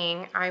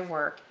evening, I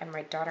work and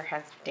my daughter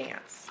has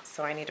dance.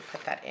 So I need to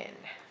put that in.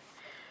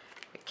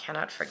 We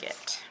cannot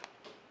forget.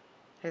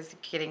 It's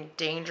getting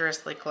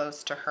dangerously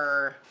close to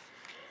her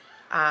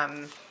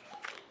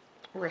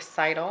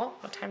recital.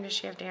 What time does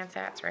she have dance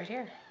at? It's right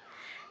here.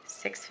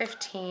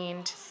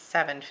 6:15 to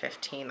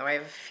 7:15, though I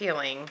have a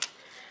feeling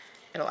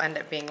it'll end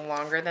up being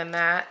longer than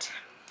that.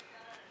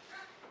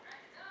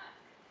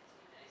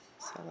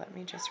 So let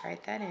me just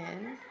write that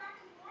in.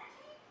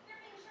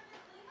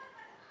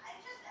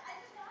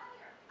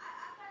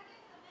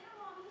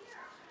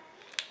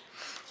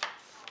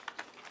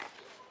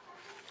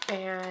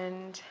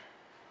 And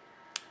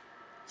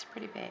it's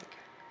pretty big,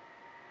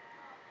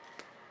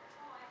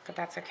 but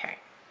that's okay.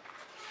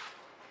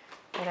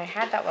 And I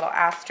had that little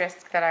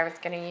asterisk that I was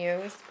going to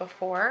use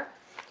before.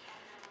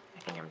 I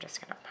think I'm just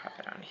going to pop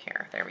it on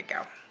here. There we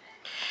go.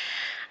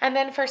 And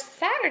then for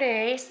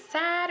Saturday's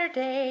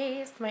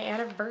my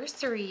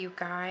anniversary, you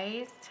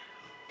guys.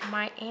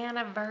 My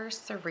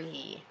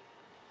anniversary.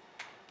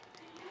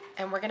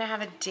 And we're going to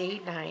have a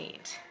date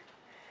night.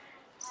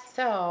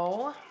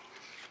 So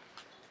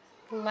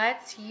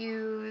let's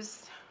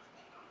use,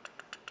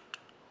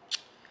 I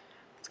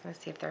was going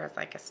to see if there was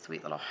like a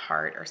sweet little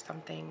heart or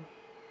something.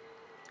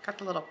 Got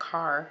the little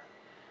car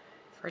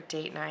for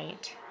date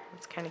night.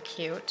 It's kind of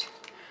cute.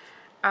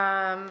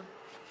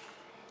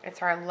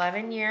 It's our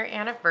 11-year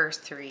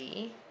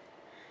anniversary.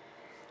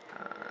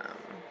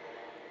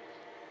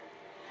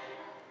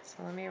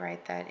 So let me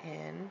write that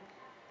in.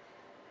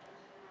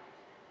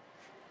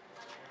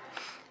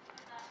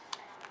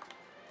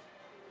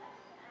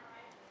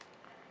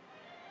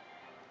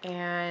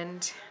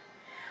 And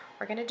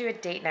we're gonna do a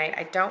date night.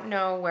 I don't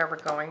know where we're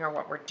going or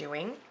what we're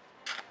doing,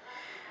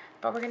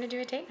 but we're gonna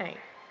do a date night.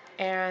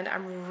 And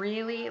I'm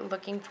really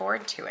looking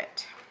forward to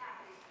it.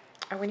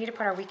 Oh, we need to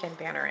put our weekend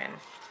banner in.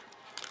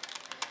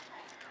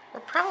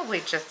 We're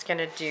probably just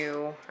gonna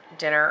do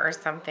dinner or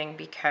something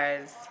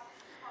because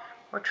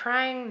we're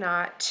trying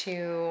not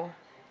to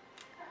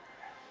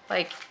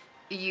like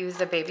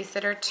use a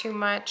babysitter too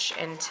much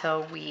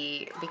until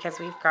because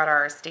we've got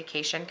our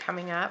staycation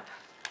coming up.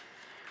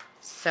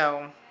 So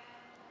I'm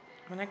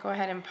gonna go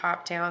ahead and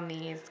pop down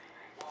these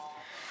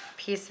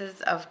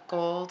pieces of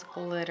gold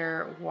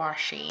glitter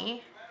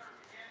washi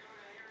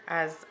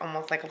as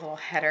almost like a little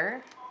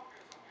header.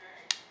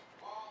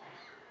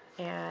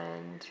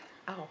 And,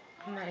 oh,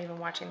 I'm not even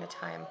watching the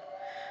time.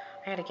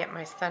 I had to get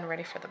my son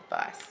ready for the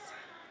bus.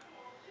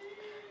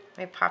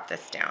 Let me pop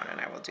this down and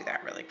I will do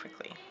that really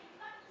quickly.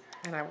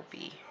 And I will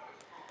be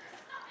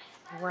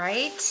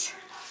right.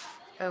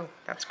 Oh,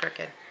 that's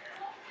crooked.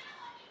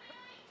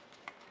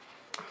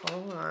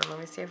 Hold on, let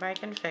me see if I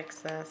can fix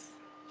this.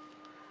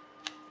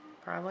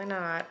 Probably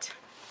not.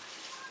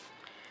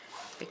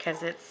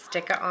 Because it's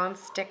sticka on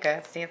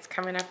sticka. See, it's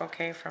coming up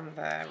okay from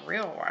the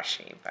real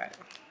washi, but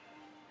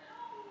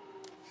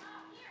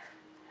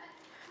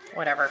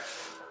whatever.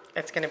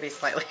 It's going to be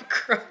slightly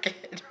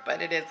crooked,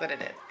 but it is what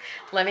it is.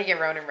 Let me get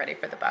Ronan ready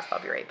for the bus. I'll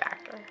be right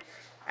back.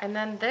 And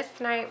then this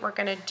night we're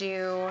going to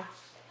do,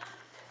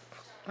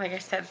 like I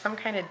said, some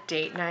kind of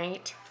date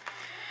night.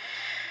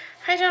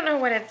 I don't know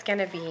what it's going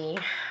to be,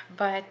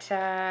 but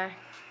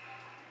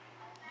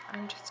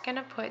I'm just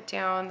gonna put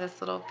down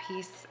this little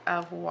piece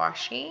of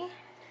washi.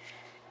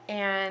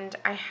 And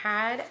I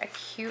had a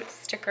cute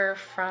sticker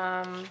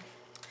from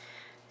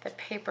the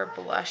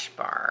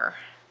PaperBlushBar.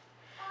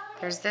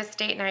 There's this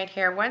date night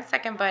here. 1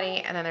 second,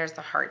 buddy, and then there's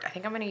the heart. I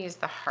think I'm gonna use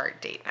the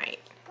heart date night.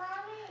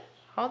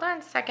 Hold on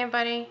a second,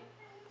 buddy.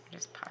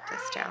 Just pop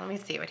this down. Let me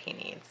see what he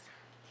needs.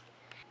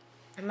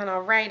 And then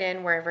I'll write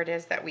in wherever it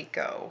is that we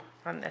go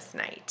on this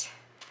night.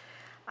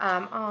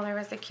 Oh, there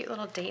was a cute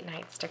little date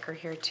night sticker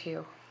here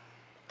too.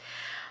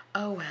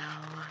 Oh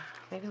well,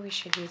 maybe we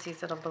should use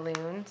these little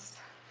balloons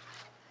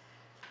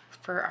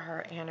for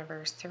our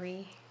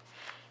anniversary.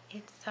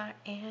 It's our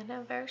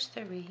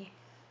anniversary.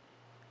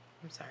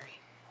 I'm sorry,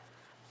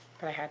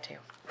 but I had to.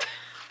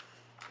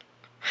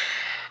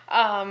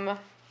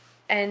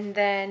 And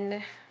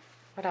then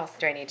what else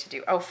do I need to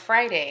do? Oh,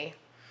 Friday,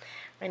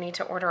 I need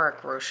to order our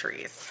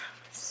groceries.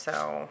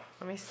 So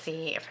let me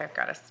see if I've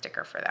got a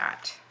sticker for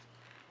that.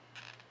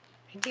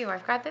 I do.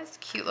 I've got this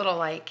cute little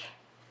like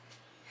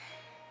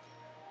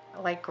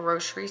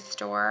grocery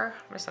store.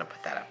 I'm just gonna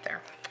put that up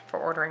there for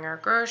ordering our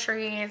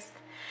groceries.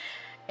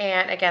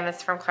 And again, this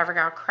is from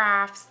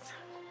CleverGalCrafts.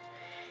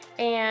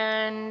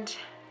 And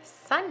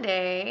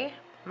Sunday,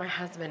 my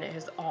husband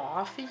is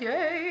off,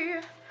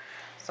 yay!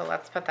 So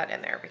let's put that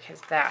in there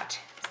because that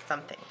is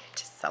something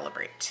to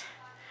celebrate.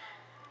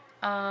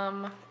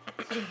 I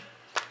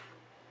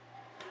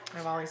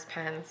have all these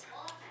pens.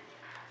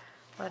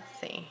 Let's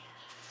see.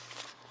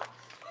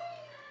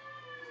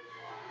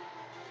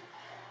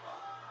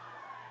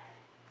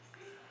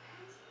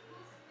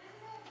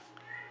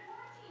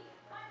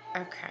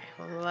 Okay,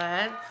 I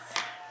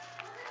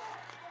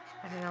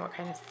don't know what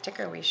kind of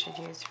sticker we should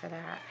use for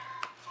that.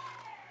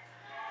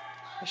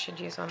 I should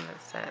use one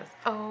that says,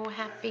 oh,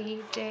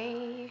 happy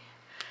day,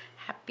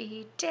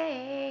 happy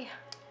day.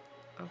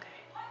 Okay.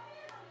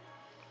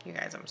 You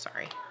guys, I'm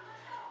sorry.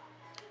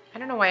 I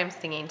don't know why I'm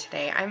singing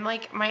today. I'm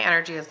like, my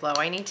energy is low.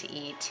 I need to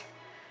eat.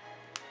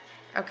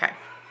 Okay,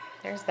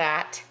 there's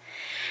that.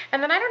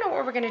 And then I don't know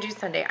what we're gonna do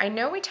Sunday. I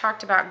know we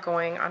talked about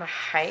going on a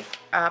hike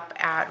up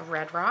at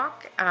Red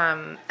Rock,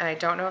 and I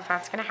don't know if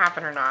that's gonna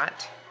happen or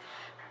not,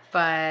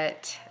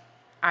 but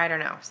I don't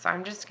know. So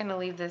I'm just gonna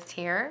leave this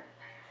here,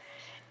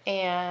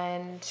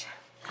 and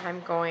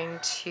I'm going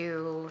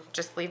to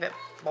just leave it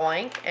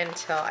blank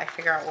until I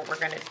figure out what we're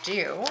gonna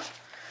do.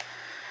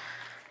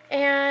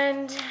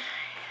 And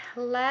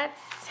let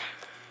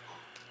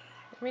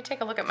me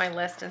take a look at my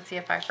list and see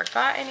if I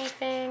forgot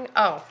anything.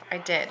 Oh, I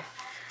did.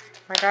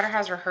 My daughter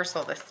has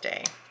rehearsal this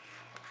day.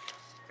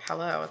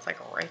 Hello, it's like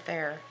right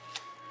there.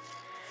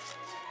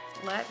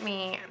 Let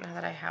me, now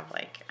that I have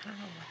like, I don't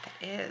know what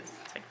that is.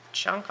 It's like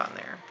junk on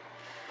there.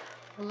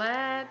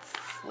 Let's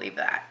leave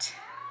that.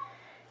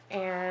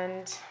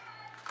 And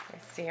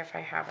let's see if I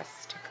have a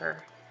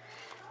sticker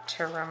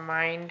to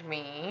remind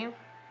me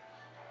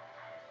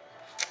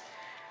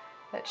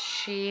that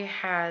she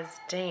has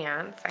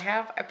dance.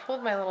 I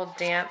pulled my little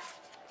dance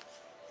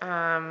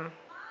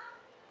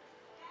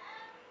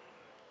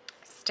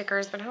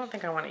stickers, but I don't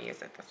think I want to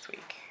use it this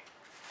week.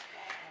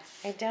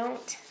 I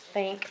don't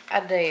think I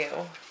do.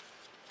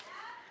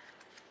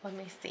 Let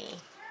me see.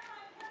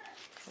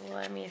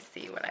 Let me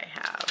see what I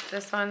have.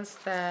 This one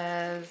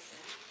says,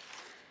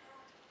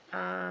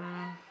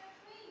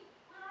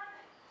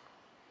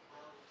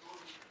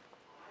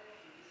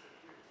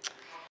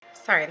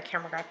 sorry, the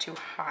camera got too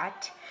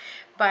hot.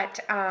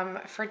 But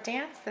for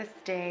dance this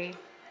day,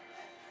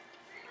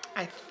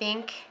 I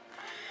think,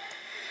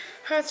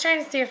 I was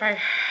trying to see if I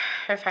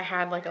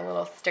had like a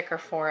little sticker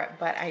for it,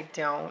 but I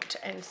don't.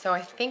 And so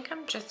I think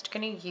I'm just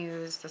gonna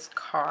use this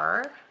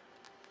car.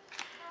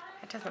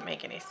 It doesn't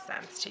make any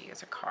sense to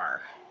use a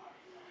car.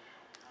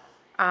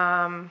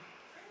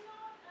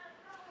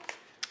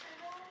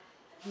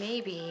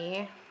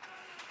 Maybe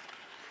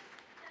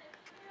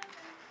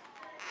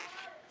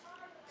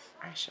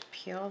I should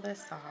peel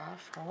this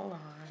off. Hold on.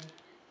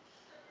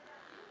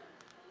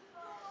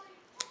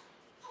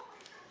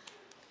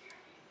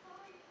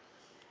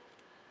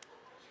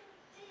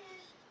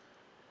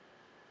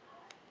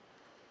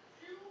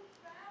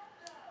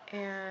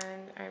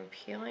 And I'm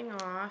peeling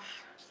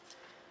off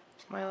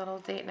my little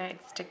date night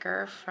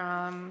sticker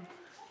from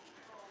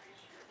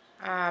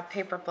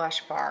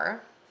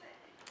PaperBlushBar.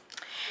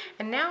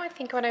 And now I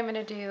think what I'm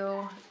gonna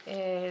do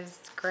is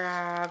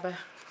grab,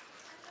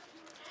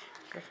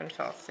 Griffin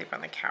fell asleep on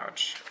the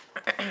couch.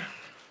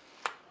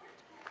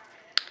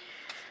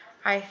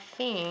 I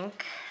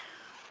think,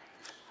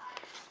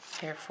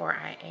 therefore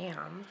I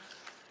am,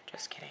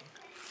 just kidding.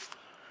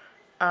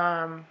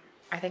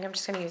 I think I'm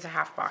just gonna use a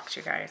half box,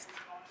 you guys.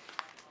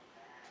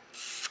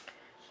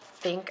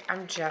 I think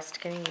I'm just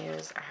gonna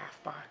use a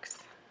half box.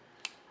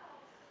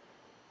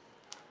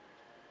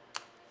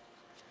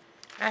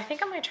 And I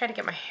think I might try to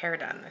get my hair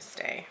done this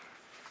day.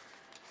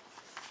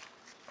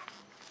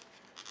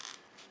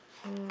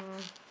 I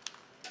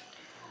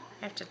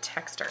have to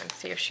text her and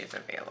see if she's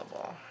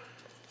available.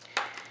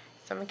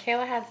 So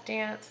Michaela has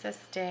dance this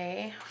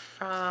day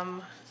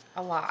from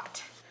a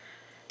lot.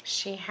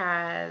 She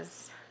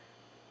has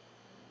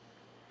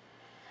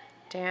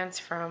dance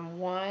from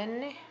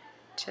 1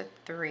 to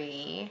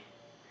 3,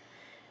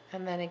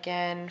 and then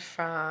again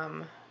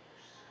from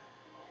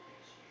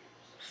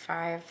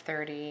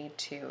 5:30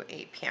 to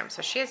 8 p.m.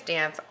 So she has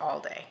dance all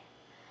day.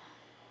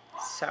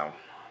 So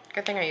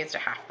good thing I used a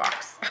half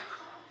box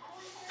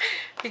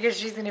because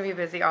she's going to be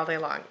busy all day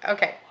long.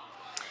 Okay.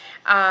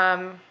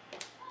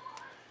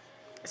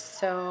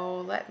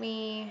 So let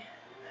me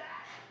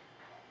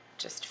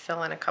just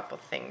fill in a couple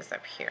things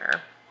up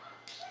here.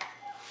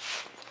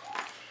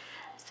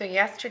 So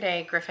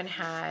yesterday Griffin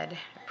had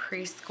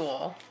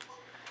preschool,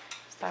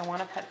 so I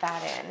want to put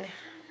that in,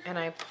 and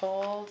I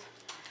pulled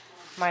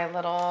my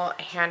little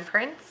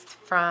handprints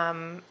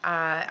from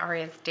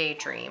Arias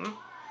DayDream,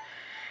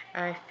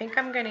 and I think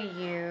I'm going to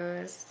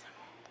use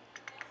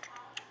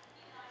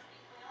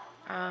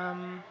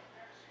I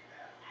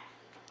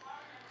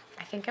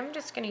think I'm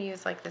just going to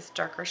use like this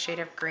darker shade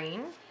of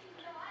green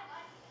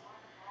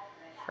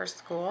for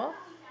school.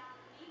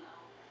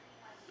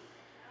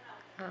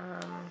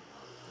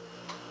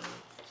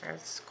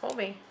 There's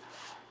Colby.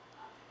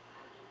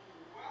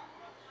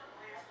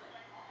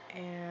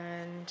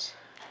 And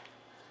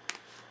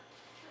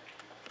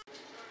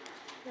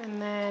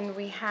then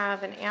we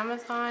have an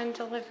Amazon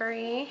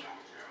delivery.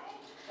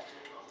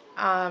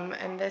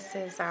 And this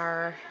is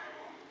our,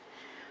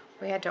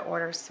 we had to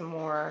order some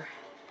more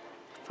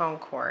phone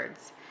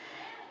cords.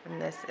 And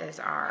this is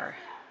our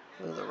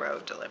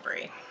LuLaRoe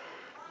delivery.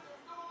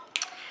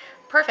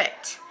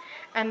 Perfect.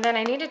 And then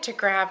I needed to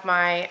grab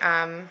my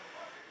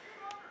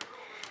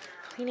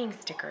cleaning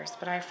stickers,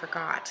 but I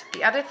forgot.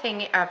 The other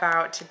thing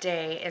about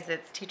today is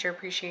it's Teacher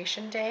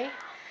Appreciation Day,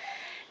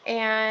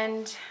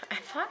 and I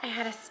thought I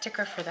had a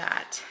sticker for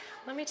that.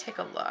 Let me take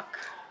a look.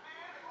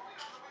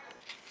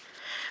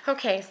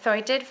 Okay, so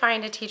I did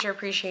find a Teacher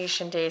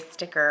Appreciation Day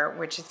sticker,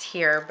 which is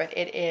here, but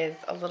it is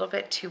a little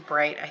bit too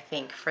bright, I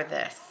think, for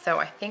this. So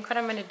I think what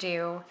I'm going to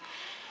do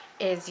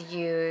is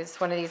use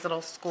one of these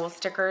little school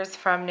stickers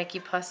from Nikki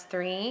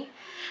 +3. I'm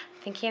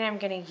thinking I'm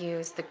going to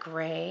use the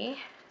gray.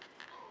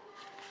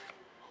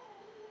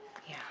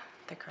 Yeah,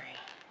 the gray.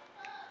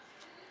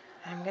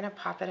 I'm going to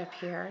pop it up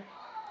here.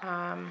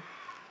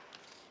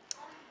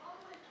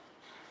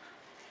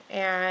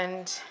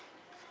 And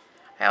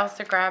I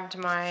also grabbed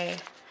my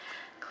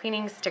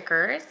cleaning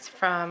stickers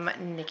from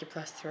Nikki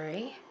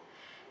 +3.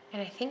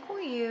 And I think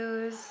we'll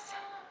use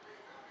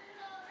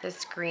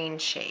this green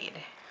shade.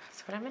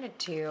 So what I'm going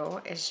to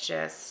do is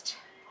just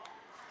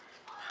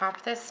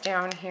pop this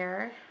down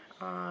here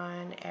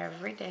on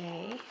every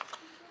day.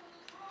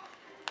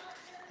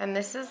 And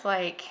this is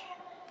like,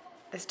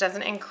 this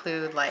doesn't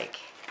include like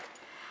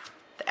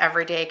the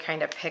everyday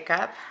kind of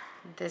pickup.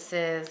 This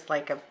is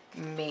like a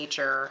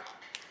major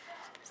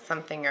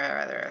something or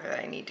other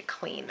that I need to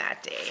clean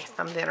that day.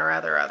 Something or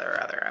other.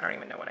 I don't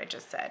even know what I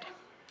just said.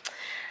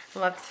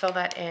 Let's fill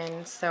that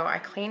in. So I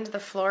cleaned the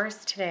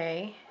floors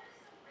today.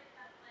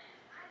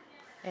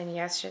 And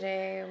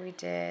yesterday we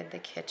did the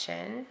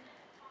kitchen.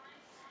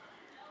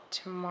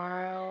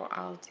 Tomorrow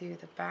I'll do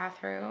the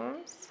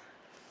bathrooms.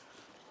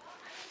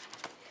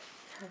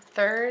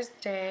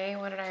 Thursday,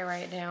 what did I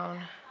write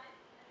down?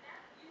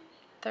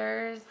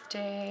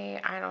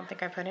 Thursday, I don't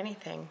think I put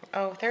anything.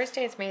 Oh,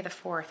 Thursday is May the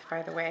 4th,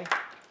 by the way,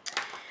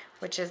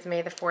 which is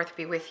May the 4th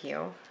be with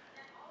you.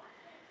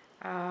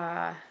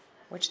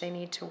 Which they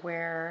need to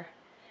wear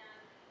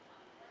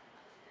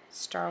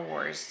Star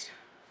Wars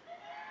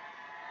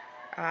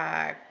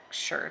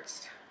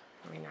shirts.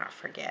 Let me not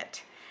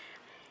forget.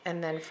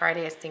 And then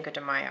Friday is Cinco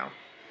de Mayo,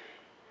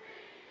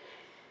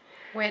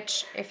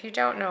 which, if you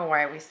don't know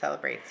why we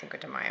celebrate Cinco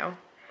de Mayo,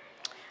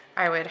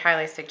 I would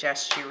highly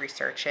suggest you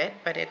research it.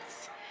 But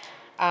it's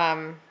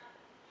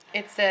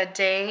a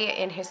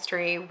day in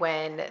history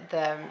when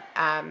the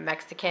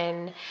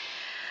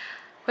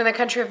when the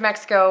country of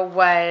Mexico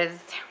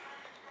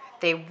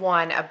they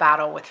won a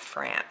battle with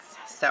France.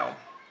 So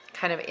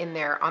kind of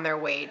on their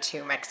way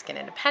to Mexican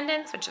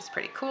independence, which is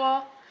pretty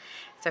cool.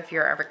 So if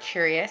you're ever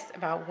curious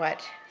about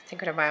what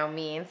Cinco de Mayo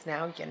means,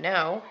 now you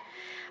know.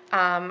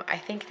 I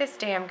think this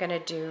day I'm going to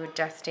do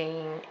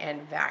dusting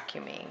and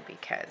vacuuming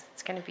because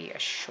it's going to be a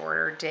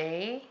shorter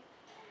day.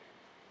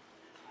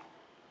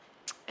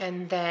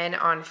 And then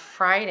on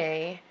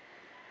Friday,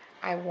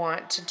 I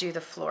want to do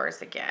the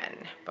floors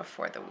again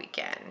before the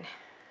weekend.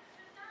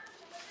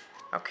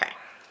 Okay.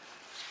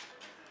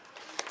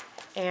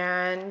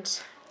 And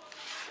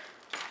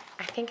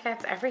I think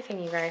that's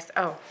everything, you guys.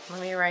 Oh,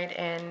 let me write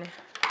in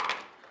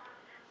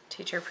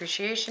Teacher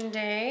Appreciation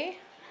Day.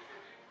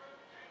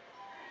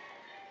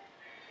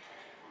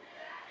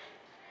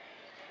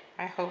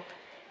 I hope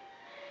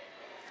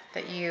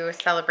that you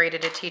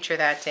celebrated a teacher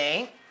that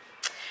day.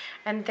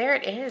 And there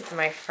it is,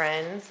 my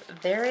friends.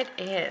 There it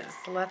is.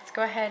 Let's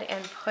go ahead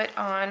and put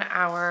on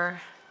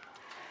our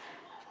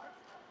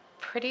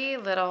pretty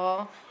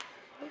little,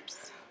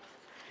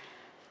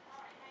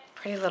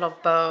 pretty little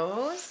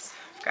bows.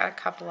 I've got a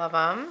couple of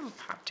them.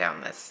 Pop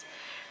down this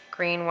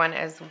green one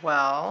as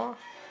well.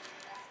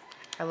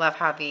 I love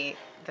how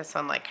this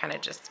one like kind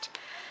of just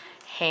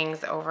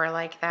hangs over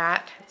like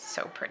that. It's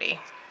so pretty.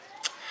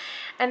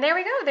 And there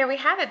we go. There we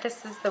have it.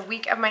 This is the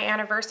week of my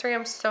anniversary.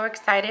 I'm so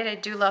excited. I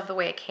do love the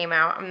way it came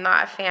out. I'm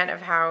not a fan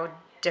of how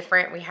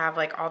different we have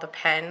like all the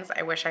pens.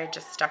 I wish I had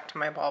just stuck to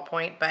my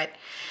ballpoint, but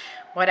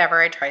whatever.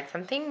 I tried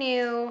something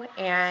new.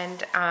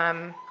 And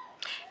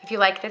if you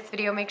like this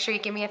video, make sure you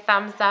give me a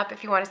thumbs up.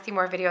 If you want to see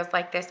more videos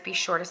like this, be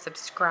sure to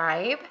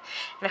subscribe.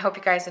 And I hope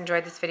you guys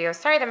enjoyed this video.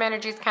 Sorry the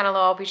energy is kind of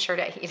low. I'll be sure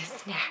to eat a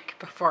snack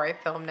before I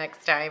film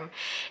next time.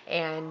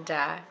 And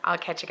I'll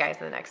catch you guys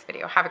in the next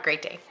video. Have a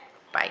great day.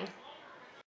 Bye.